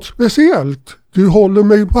 något speciellt. Du håller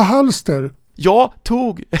mig på halster. Jag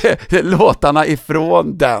tog låtarna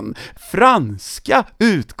ifrån den franska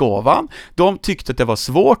utgåvan. De tyckte att det var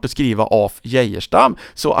svårt att skriva af Geijerstam,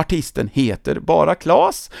 så artisten heter bara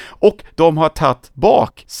Klas. Och de har tagit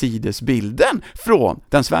baksidesbilden från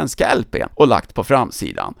den svenska LPn och lagt på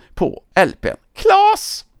framsidan på LPn.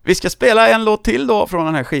 Klas! Vi ska spela en låt till då från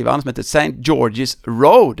den här skivan som heter St. George's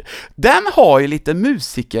Road. Den har ju lite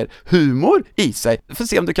musikerhumor i sig. Får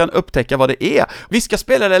se om du kan upptäcka vad det är. Vi ska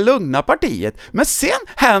spela det lugna partiet, men sen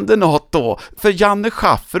händer något då. För Janne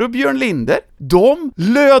Schaffer och Björn Linder, de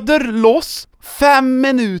löder loss 5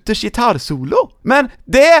 minuters gitarrsolo. Men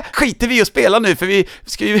det skiter vi att spela nu, för vi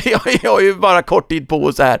har ju bara kort tid på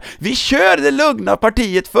oss här. Vi kör det lugna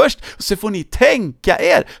partiet först, så får ni tänka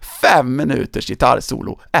er 5 minuters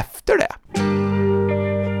gitarrsolo efter det.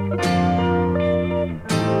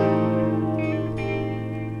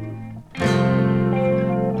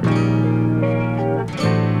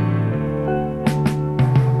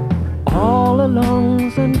 All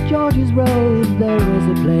along St. George's Road there is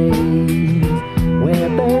a place where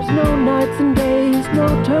there's no nights and days, no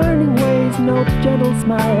turning ways, no gentle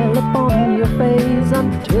smile upon your face,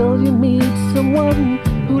 until you meet someone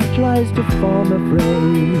who tries to form a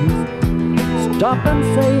phrase. Stop and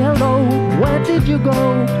say hello, where did you go?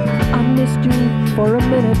 I missed you for a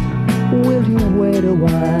minute, will you wait a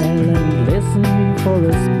while and listen for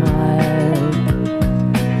a smile?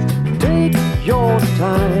 Take your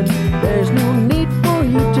time, there's no need for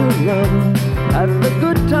you to run. Have the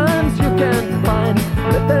good times you can find,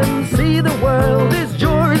 let them see the world is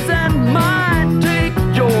yours and mine. Take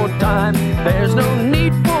your time, there's no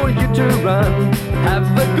need for you to run.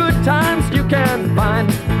 Have the good times you can find,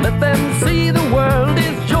 let them see the world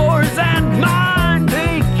is yours and mine.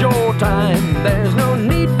 Take your time, there's no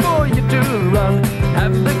need for you to run.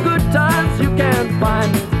 Have the good times you can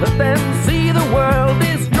find, let them see the world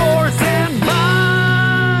is yours and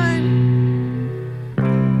mine.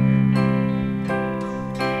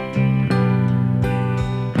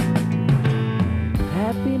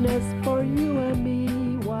 Happiness for you and me,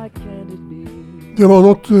 why can't it be? Det var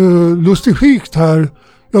något lustigikt här.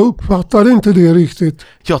 Jag uppfattade inte det riktigt.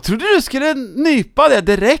 Jag trodde du skulle nypa det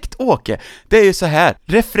direkt, Åke. Det är ju så här.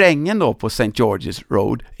 Refrängen då på St. George's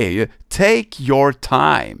Road är ju Take your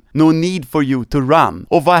time, no need for you to run.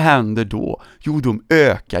 Och vad händer då? Jo, de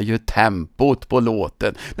ökar ju tempot på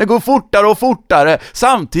låten. Det går fortare och fortare,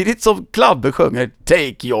 samtidigt som Klabbe sjunger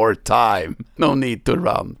Take your time, no need to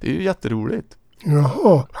run. Det är ju jätteroligt.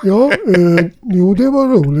 Jaha, ja, jo det var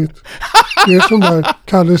roligt. Det är sån där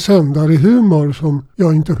Kalle Sändare-humor som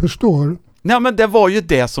jag inte förstår. Nej, men det var ju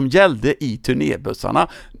det som gällde i turnébussarna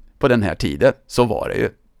på den här tiden, så var det ju.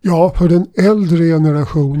 Ja, för den äldre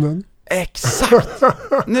generationen. Exakt!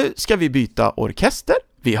 Nu ska vi byta orkester.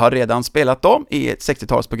 Vi har redan spelat dem i ett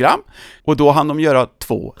 60-talsprogram och då hann de göra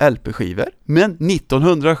 2 LP-skivor. Men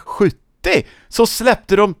 1970 så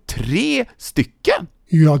släppte de 3 stycken.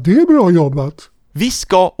 Ja, det är bra jobbat. Vi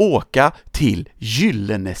ska åka till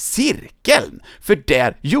Gyllene Cirkeln, för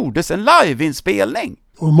där gjordes en liveinspelning.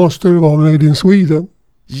 Och måste det vara Made in Sweden?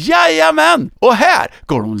 Jajamän! Och här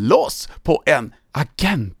går de loss på en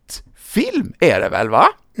agentfilm, är det väl, va?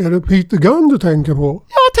 Är det Peter Gunn du tänker på?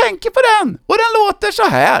 Jag tänker på den, och den låter så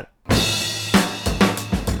här.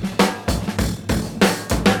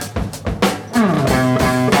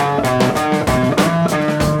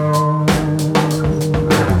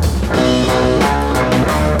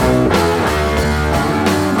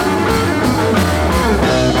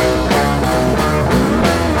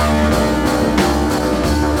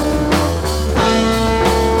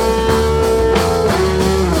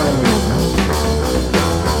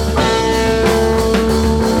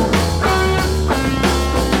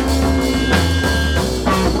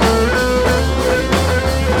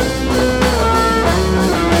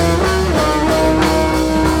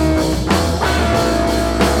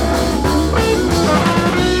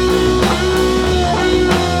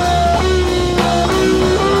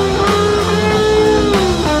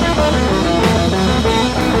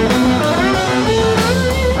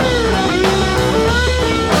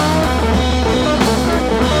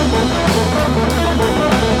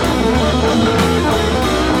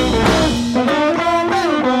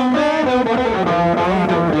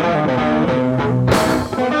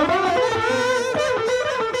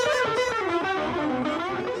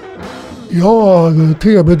 Ja,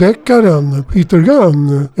 tv-deckaren Peter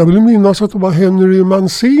Gunn. Jag vill minnas att det var Henry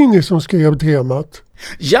Mancini som skrev temat.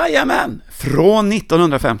 Jajamän, från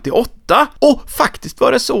 1958. Och faktiskt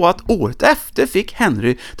var det så att året efter fick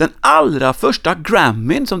Henry den allra första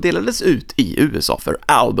Grammyn som delades ut i USA för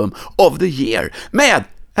Album of the Year med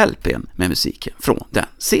LPn med musiken från den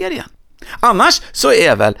serien. Annars så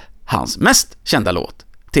är väl hans mest kända låt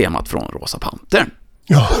temat från Rosa Pantern.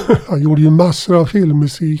 Ja, han gjorde ju massor av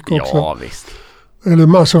filmmusik också. Ja, visst. Eller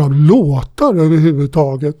massor av låtar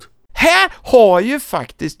överhuvudtaget. Här har ju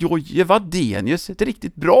faktiskt Jojje Wadenius ett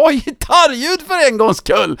riktigt bra gitarrljud för en gångs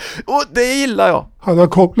skull. Och det gillar jag. Han har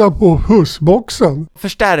kopplat på husboxen.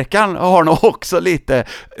 Förstärkaren har nog också lite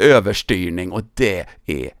överstyrning och det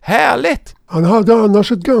är härligt. Han hade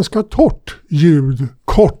annars ett ganska torrt ljud.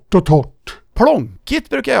 Kort och torrt. Plonkigt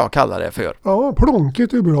brukar jag kalla det för. Ja,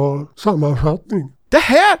 plonkigt är bra sammanfattning. Det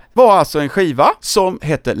här var alltså en skiva som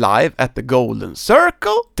hette Live at the Golden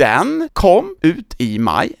Circle. Den kom ut i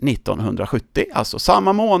maj 1970, alltså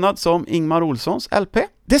samma månad som Ingmar Olssons LP.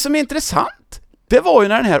 Det som är intressant, det var ju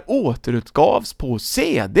när den här återutgavs på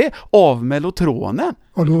CD av Mellotronen.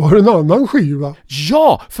 Ja, då var det en annan skiva.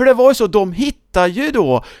 Ja, för det var ju så, de hittade ju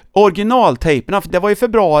då originaltejperna, för det var i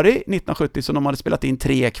februari 1970 som de hade spelat in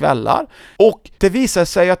 3 kvällar. Och det visade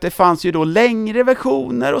sig att det fanns ju då längre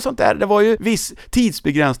versioner och sånt där. Det var ju viss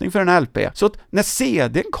tidsbegränsning för en LP. Så att när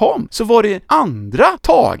CDn kom så var det andra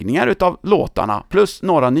tagningar utav låtarna plus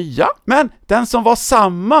några nya. Men den som var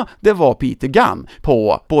samma, det var Peter Gunn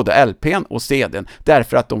på både LPn och CDn,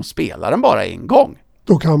 därför att de spelar den bara en gång.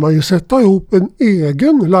 Då kan man ju sätta ihop en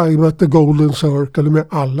egen Live at the Golden Circle med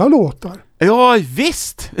alla låtar. Ja,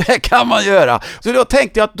 visst, det kan man göra. Så då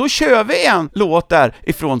tänkte jag att då kör vi en låt där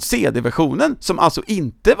ifrån CD-versionen som alltså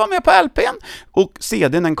inte var med på LPn. Och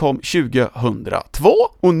CDn den kom 2002.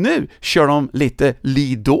 Och nu kör de lite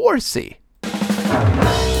Lee Dorsey.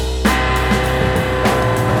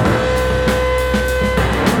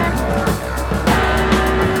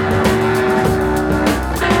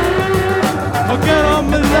 Get on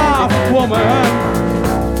my life, woman,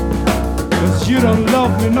 'cause you don't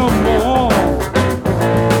love me no more.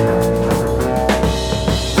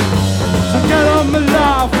 So get on my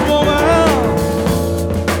life, woman,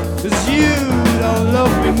 'cause you don't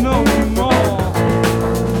love me no more.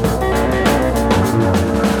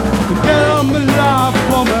 Get on my life,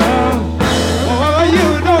 woman, oh,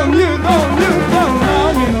 you don't love me no more.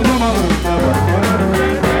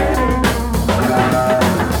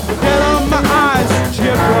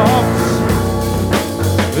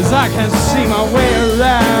 Cause I can see my way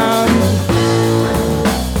around.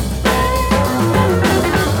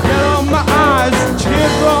 Get on my eyes,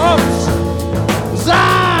 teardrops, 'cause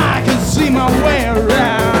I can see my way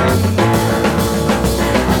around.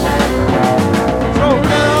 So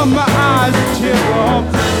get on my eyes,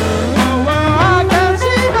 teardrops, oh, well, I can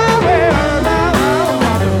see my way around.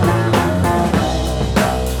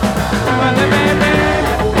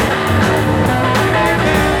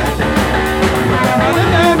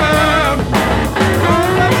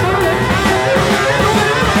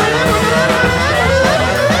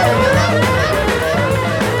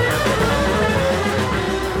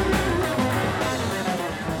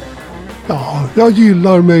 Ja, jag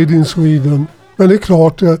gillar Made in Sweden. Men det är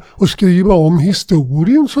klart, att skriva om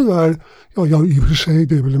historien sådär, ja, i och för sig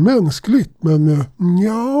det är väl mänskligt, men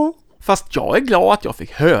ja. Fast jag är glad att jag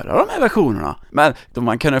fick höra de här versionerna. Men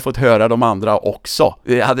man kunde ha fått höra de andra också.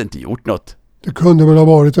 Det hade inte gjort något. Det kunde väl ha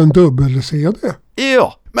varit en dubbel-CD.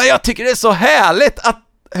 Ja, men jag tycker det är så härligt att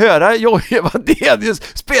höra Jojje Wadenius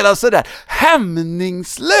spela så där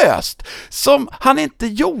hämningslöst som han inte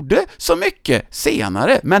gjorde så mycket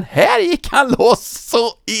senare. Men här gick han loss så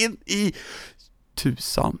in i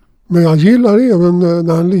tusan. Men jag gillar även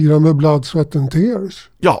när han lirar med Blood, Sweat and Tears.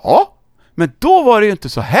 Ja, men då var det ju inte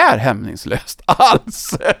så här hämningslöst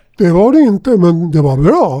alls. Det var det inte, men det var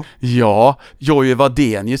bra. Ja, Jojje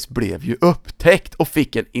Wadenius blev ju upptäckt och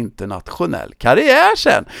fick en internationell karriär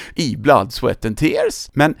sen i Blood, Sweat and Tears.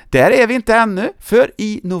 Men där är vi inte ännu, för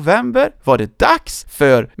i november var det dags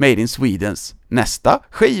för Made in Swedens nästa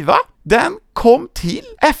skiva. Den kom till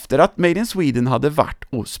efter att Made in Sweden hade varit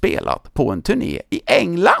och spelat på en turné i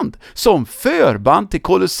England som förband till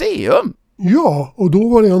Colosseum. Ja, och då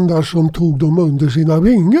var det en där som tog dem under sina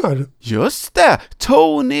vingar. Just det,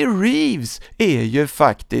 Tony Reeves är ju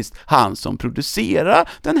faktiskt han som producerar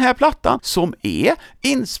den här plattan som är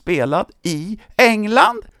inspelad i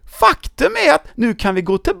England. Faktum är att nu kan vi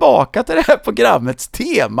gå tillbaka till det här programmets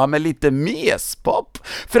tema med lite mespop.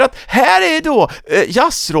 För att här är då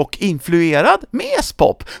jazzrock-influerad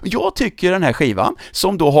mespop. Jag tycker den här skivan,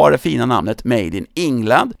 som då har det fina namnet Made in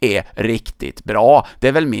England, är riktigt bra. Det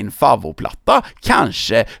är väl min favoritplatta,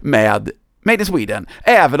 kanske med Made in Sweden,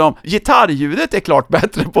 även om gitarrljudet är klart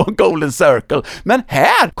bättre på en Golden Circle. Men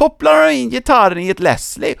här kopplar de in gitarren i ett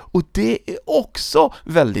Leslie och det är också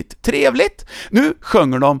väldigt trevligt. Nu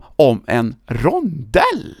sjunger de om en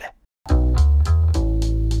rondell.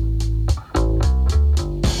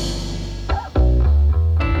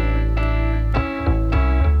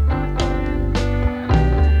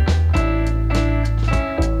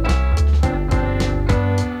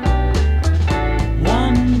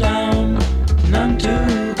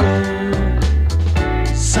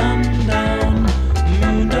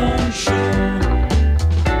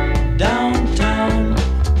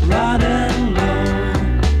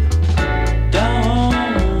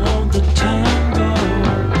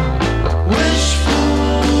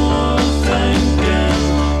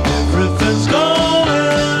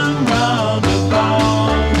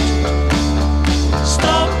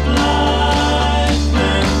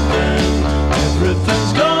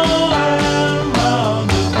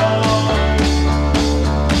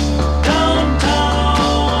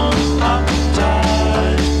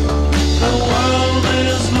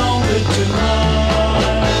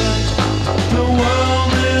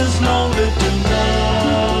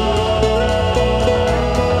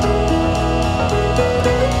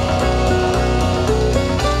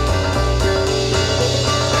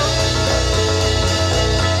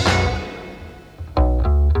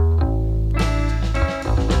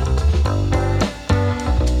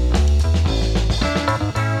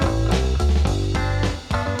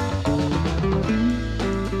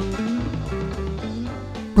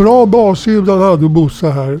 Bra basljud hade Bosse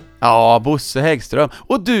här. Ja, Bosse Häggström.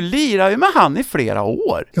 Och du lirar ju med han i flera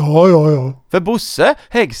år. Ja. För Bosse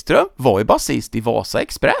Häggström var ju basist i Vasa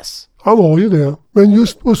Express. Han var ju det. Men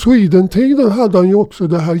just på Sweden-tiden hade han ju också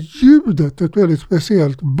det här ljudet, ett väldigt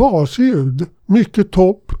speciellt basljud. Mycket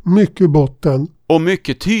topp, mycket botten. Och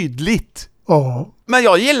mycket tydligt. Ja. Men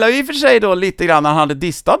jag gillar ju i och för sig då lite grann när han hade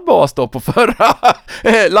distat bas då på förra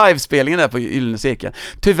livespelningen där på Gyllene Cirkeln.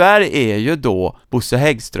 Tyvärr är ju då Bosse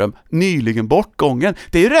Häggström nyligen bortgången.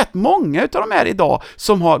 Det är ju rätt många utav de här idag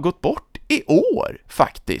som har gått bort i år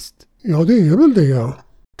faktiskt. Ja, det är väl det, ja.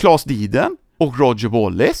 Claes Diden och Roger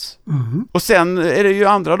Wallis. Och sen är det ju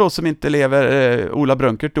andra då som inte lever. Ola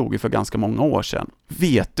Brunkert dog ju för ganska många år sedan.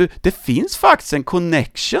 Vet du, det finns faktiskt en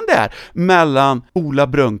connection där mellan Ola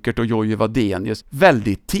Brunkert och Jojje Wadenius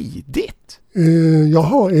väldigt tidigt.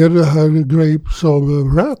 Jaha, är det här Grapes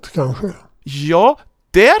of Wrath kanske? Ja,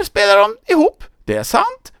 där spelar de ihop. Det är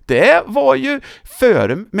sant. Det var ju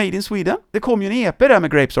före Made in Sweden. Det kom ju en EP där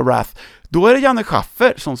med Grapes of Wrath. Då är det Janne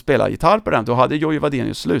Schaffer som spelar gitarr på den. Då hade Jojje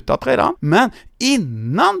Wadenius slutat redan. Men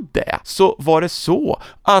innan det så var det så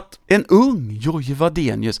att en ung Jojje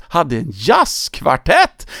Wadenius hade en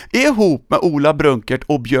jazzkvartett ihop med Ola Brunkert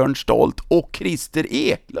och Björn Stolt och Christer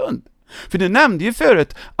Eklund. För du nämnde ju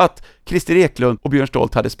förut att Christer Eklund och Björn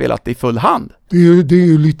Stolt hade spelat i full hand. Det är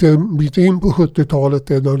ju lite in på 70-talet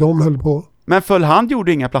det när de höll på. Men full hand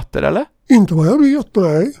gjorde inga plattor, eller? Inte vad jag vet,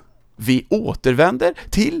 nej. Vi återvänder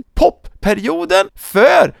till popperioden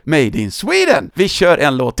för Made in Sweden. Vi kör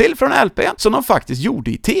en låt till från LP:n som de faktiskt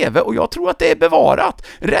gjorde i tv och jag tror att det är bevarat.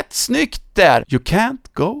 Rätt snyggt där. You can't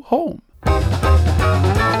go home.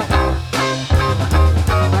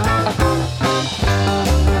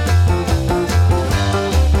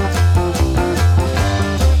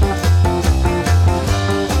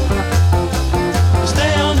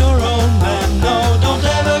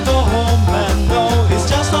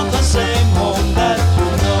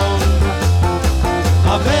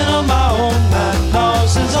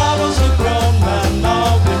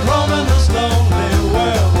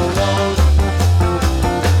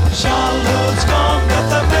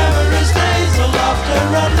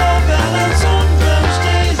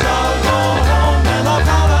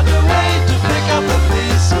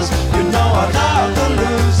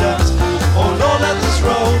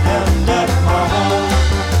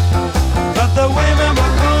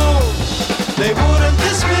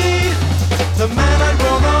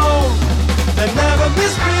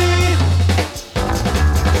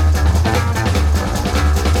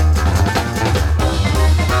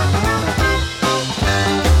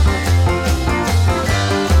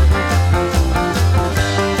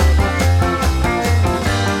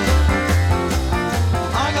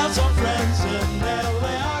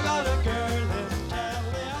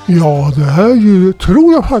 Ja, det här ju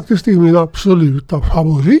tror jag faktiskt är min absoluta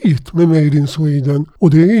favorit med Made in Sweden. Och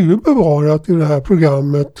det är ju bevarat i det här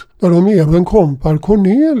programmet där de även kompar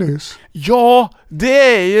Cornelis. Ja,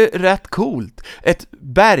 det är ju rätt coolt. Ett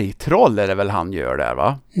bergtroll är det väl han gör där,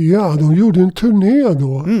 va? Ja, de gjorde en turné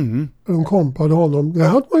då. De kompade honom. Det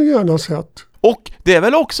hade man gärna sett. Och det är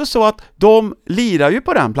väl också så att de lirar ju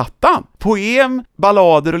på den plattan. Poem,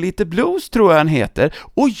 ballader och lite blues tror jag den heter.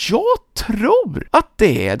 Och jag tror att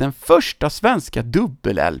det är den första svenska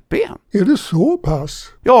dubbel-LP:n. Är det så pass?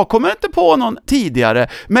 Jag kommer inte på någon tidigare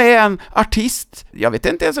med en artist. Jag vet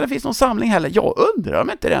inte ens om det finns någon samling heller. Jag undrar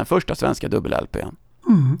om inte det är den första svenska dubbel-LP:n.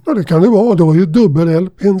 Ja, det kan det vara. Det var ju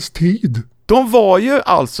dubbel-LP:ns tid. De var ju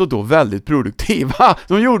alltså då väldigt produktiva.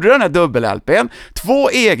 De gjorde den här dubbel-LP:n,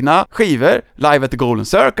 2 egna skivor, Live at the Golden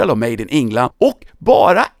Circle och Made in England, och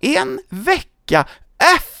bara en vecka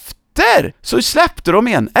efter så släppte de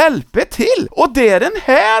en LP till. Och det är den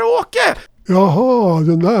här, Åke! Jaha,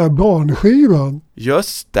 den där barnskivan.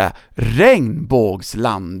 Just det,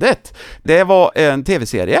 Regnbågslandet. Det var en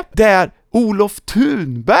tv-serie där Olof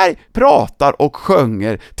Thunberg pratar och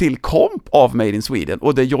sjunger till komp av Made in Sweden,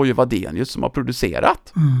 och det är Jojje Wadenius som har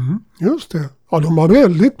producerat. Just det. Ja, de var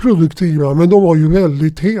väldigt produktiva, men de var ju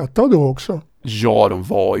väldigt heta då också. Ja, de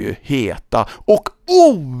var ju heta och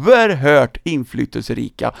oerhört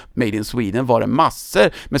inflytelserika. Made in Sweden var det massor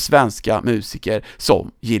med svenska musiker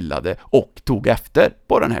som gillade och tog efter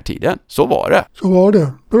på den här tiden. Så var det. Så var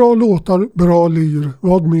det. Bra låtar, bra lyr.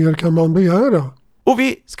 Vad mer kan man begära? Och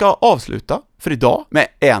vi ska avsluta för idag med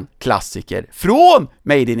en klassiker från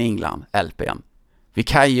Made in England, LP:n. Vi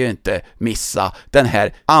kan ju inte missa den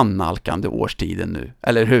här annalkande årstiden nu,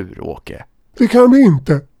 eller hur, Åke? Det kan vi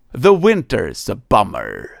inte. The Winter's a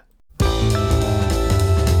Bummer.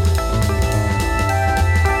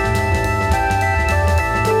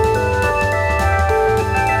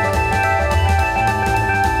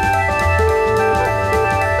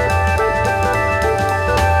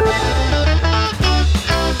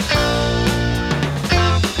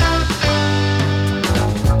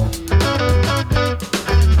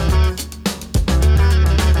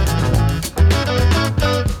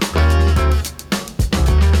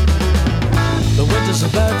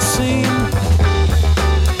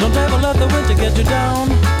 Get you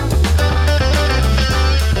down.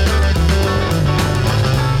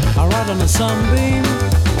 I ride on a sunbeam.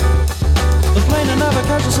 The plane never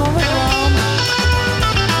catches on the ground.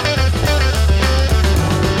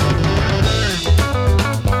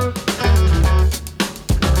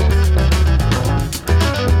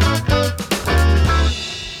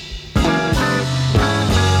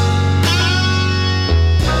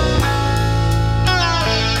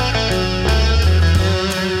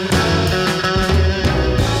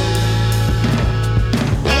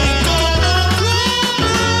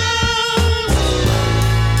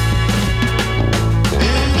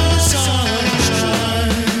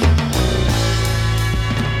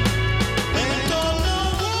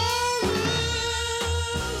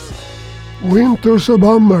 Winter's a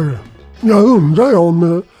Bummer. Jag undrar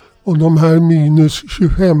om de här minus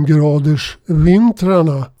 25 graders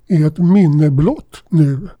vintrarna är ett minne blott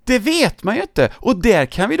nu. Det vet man ju inte. Och där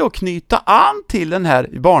kan vi då knyta an till den här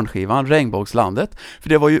barnskivan Regnbågslandet. För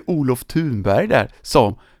det var ju Olof Thunberg där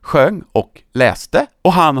som sjöng och läste.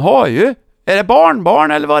 Och han har ju, är det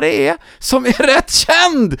barnbarn eller vad det är, som är rätt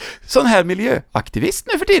känd sån här miljöaktivist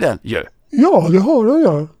nu för tiden. Ja, det har han,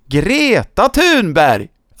 ja. Greta Thunberg.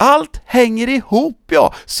 Allt hänger ihop,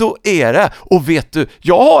 ja, så är det. Och vet du,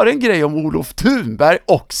 jag har en grej om Olof Thunberg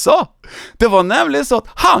också. Det var nämligen så att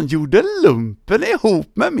han gjorde lumpen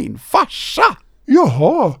ihop med min farsa.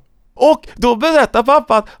 Jaha. Och då berättade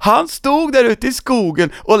pappa att han stod där ute i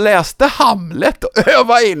skogen och läste Hamlet och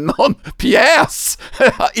övade in någon pjäs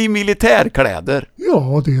i militärkläder.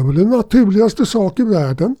 Ja, det är väl den naturligaste sak i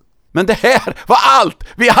världen. Men det här var allt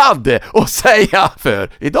vi hade att säga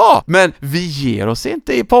för idag. Men vi ger oss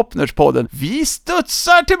inte i Popnördspodden. Vi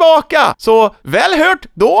studsar tillbaka. Så väl hört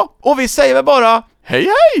då. Och vi säger väl bara hej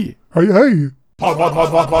hej. Hej hej.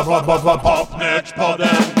 Popnördspodden.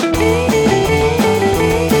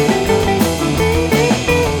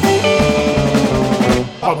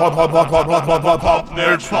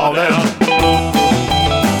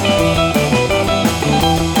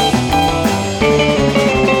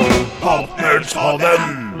 Popnördspodden.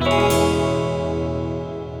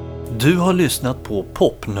 Du har lyssnat på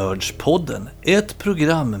Popnördspodden, ett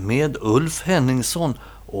program med Ulf Henningsson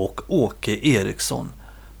och Åke Eriksson.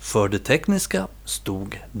 För det tekniska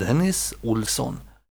stod Dennis Olsson.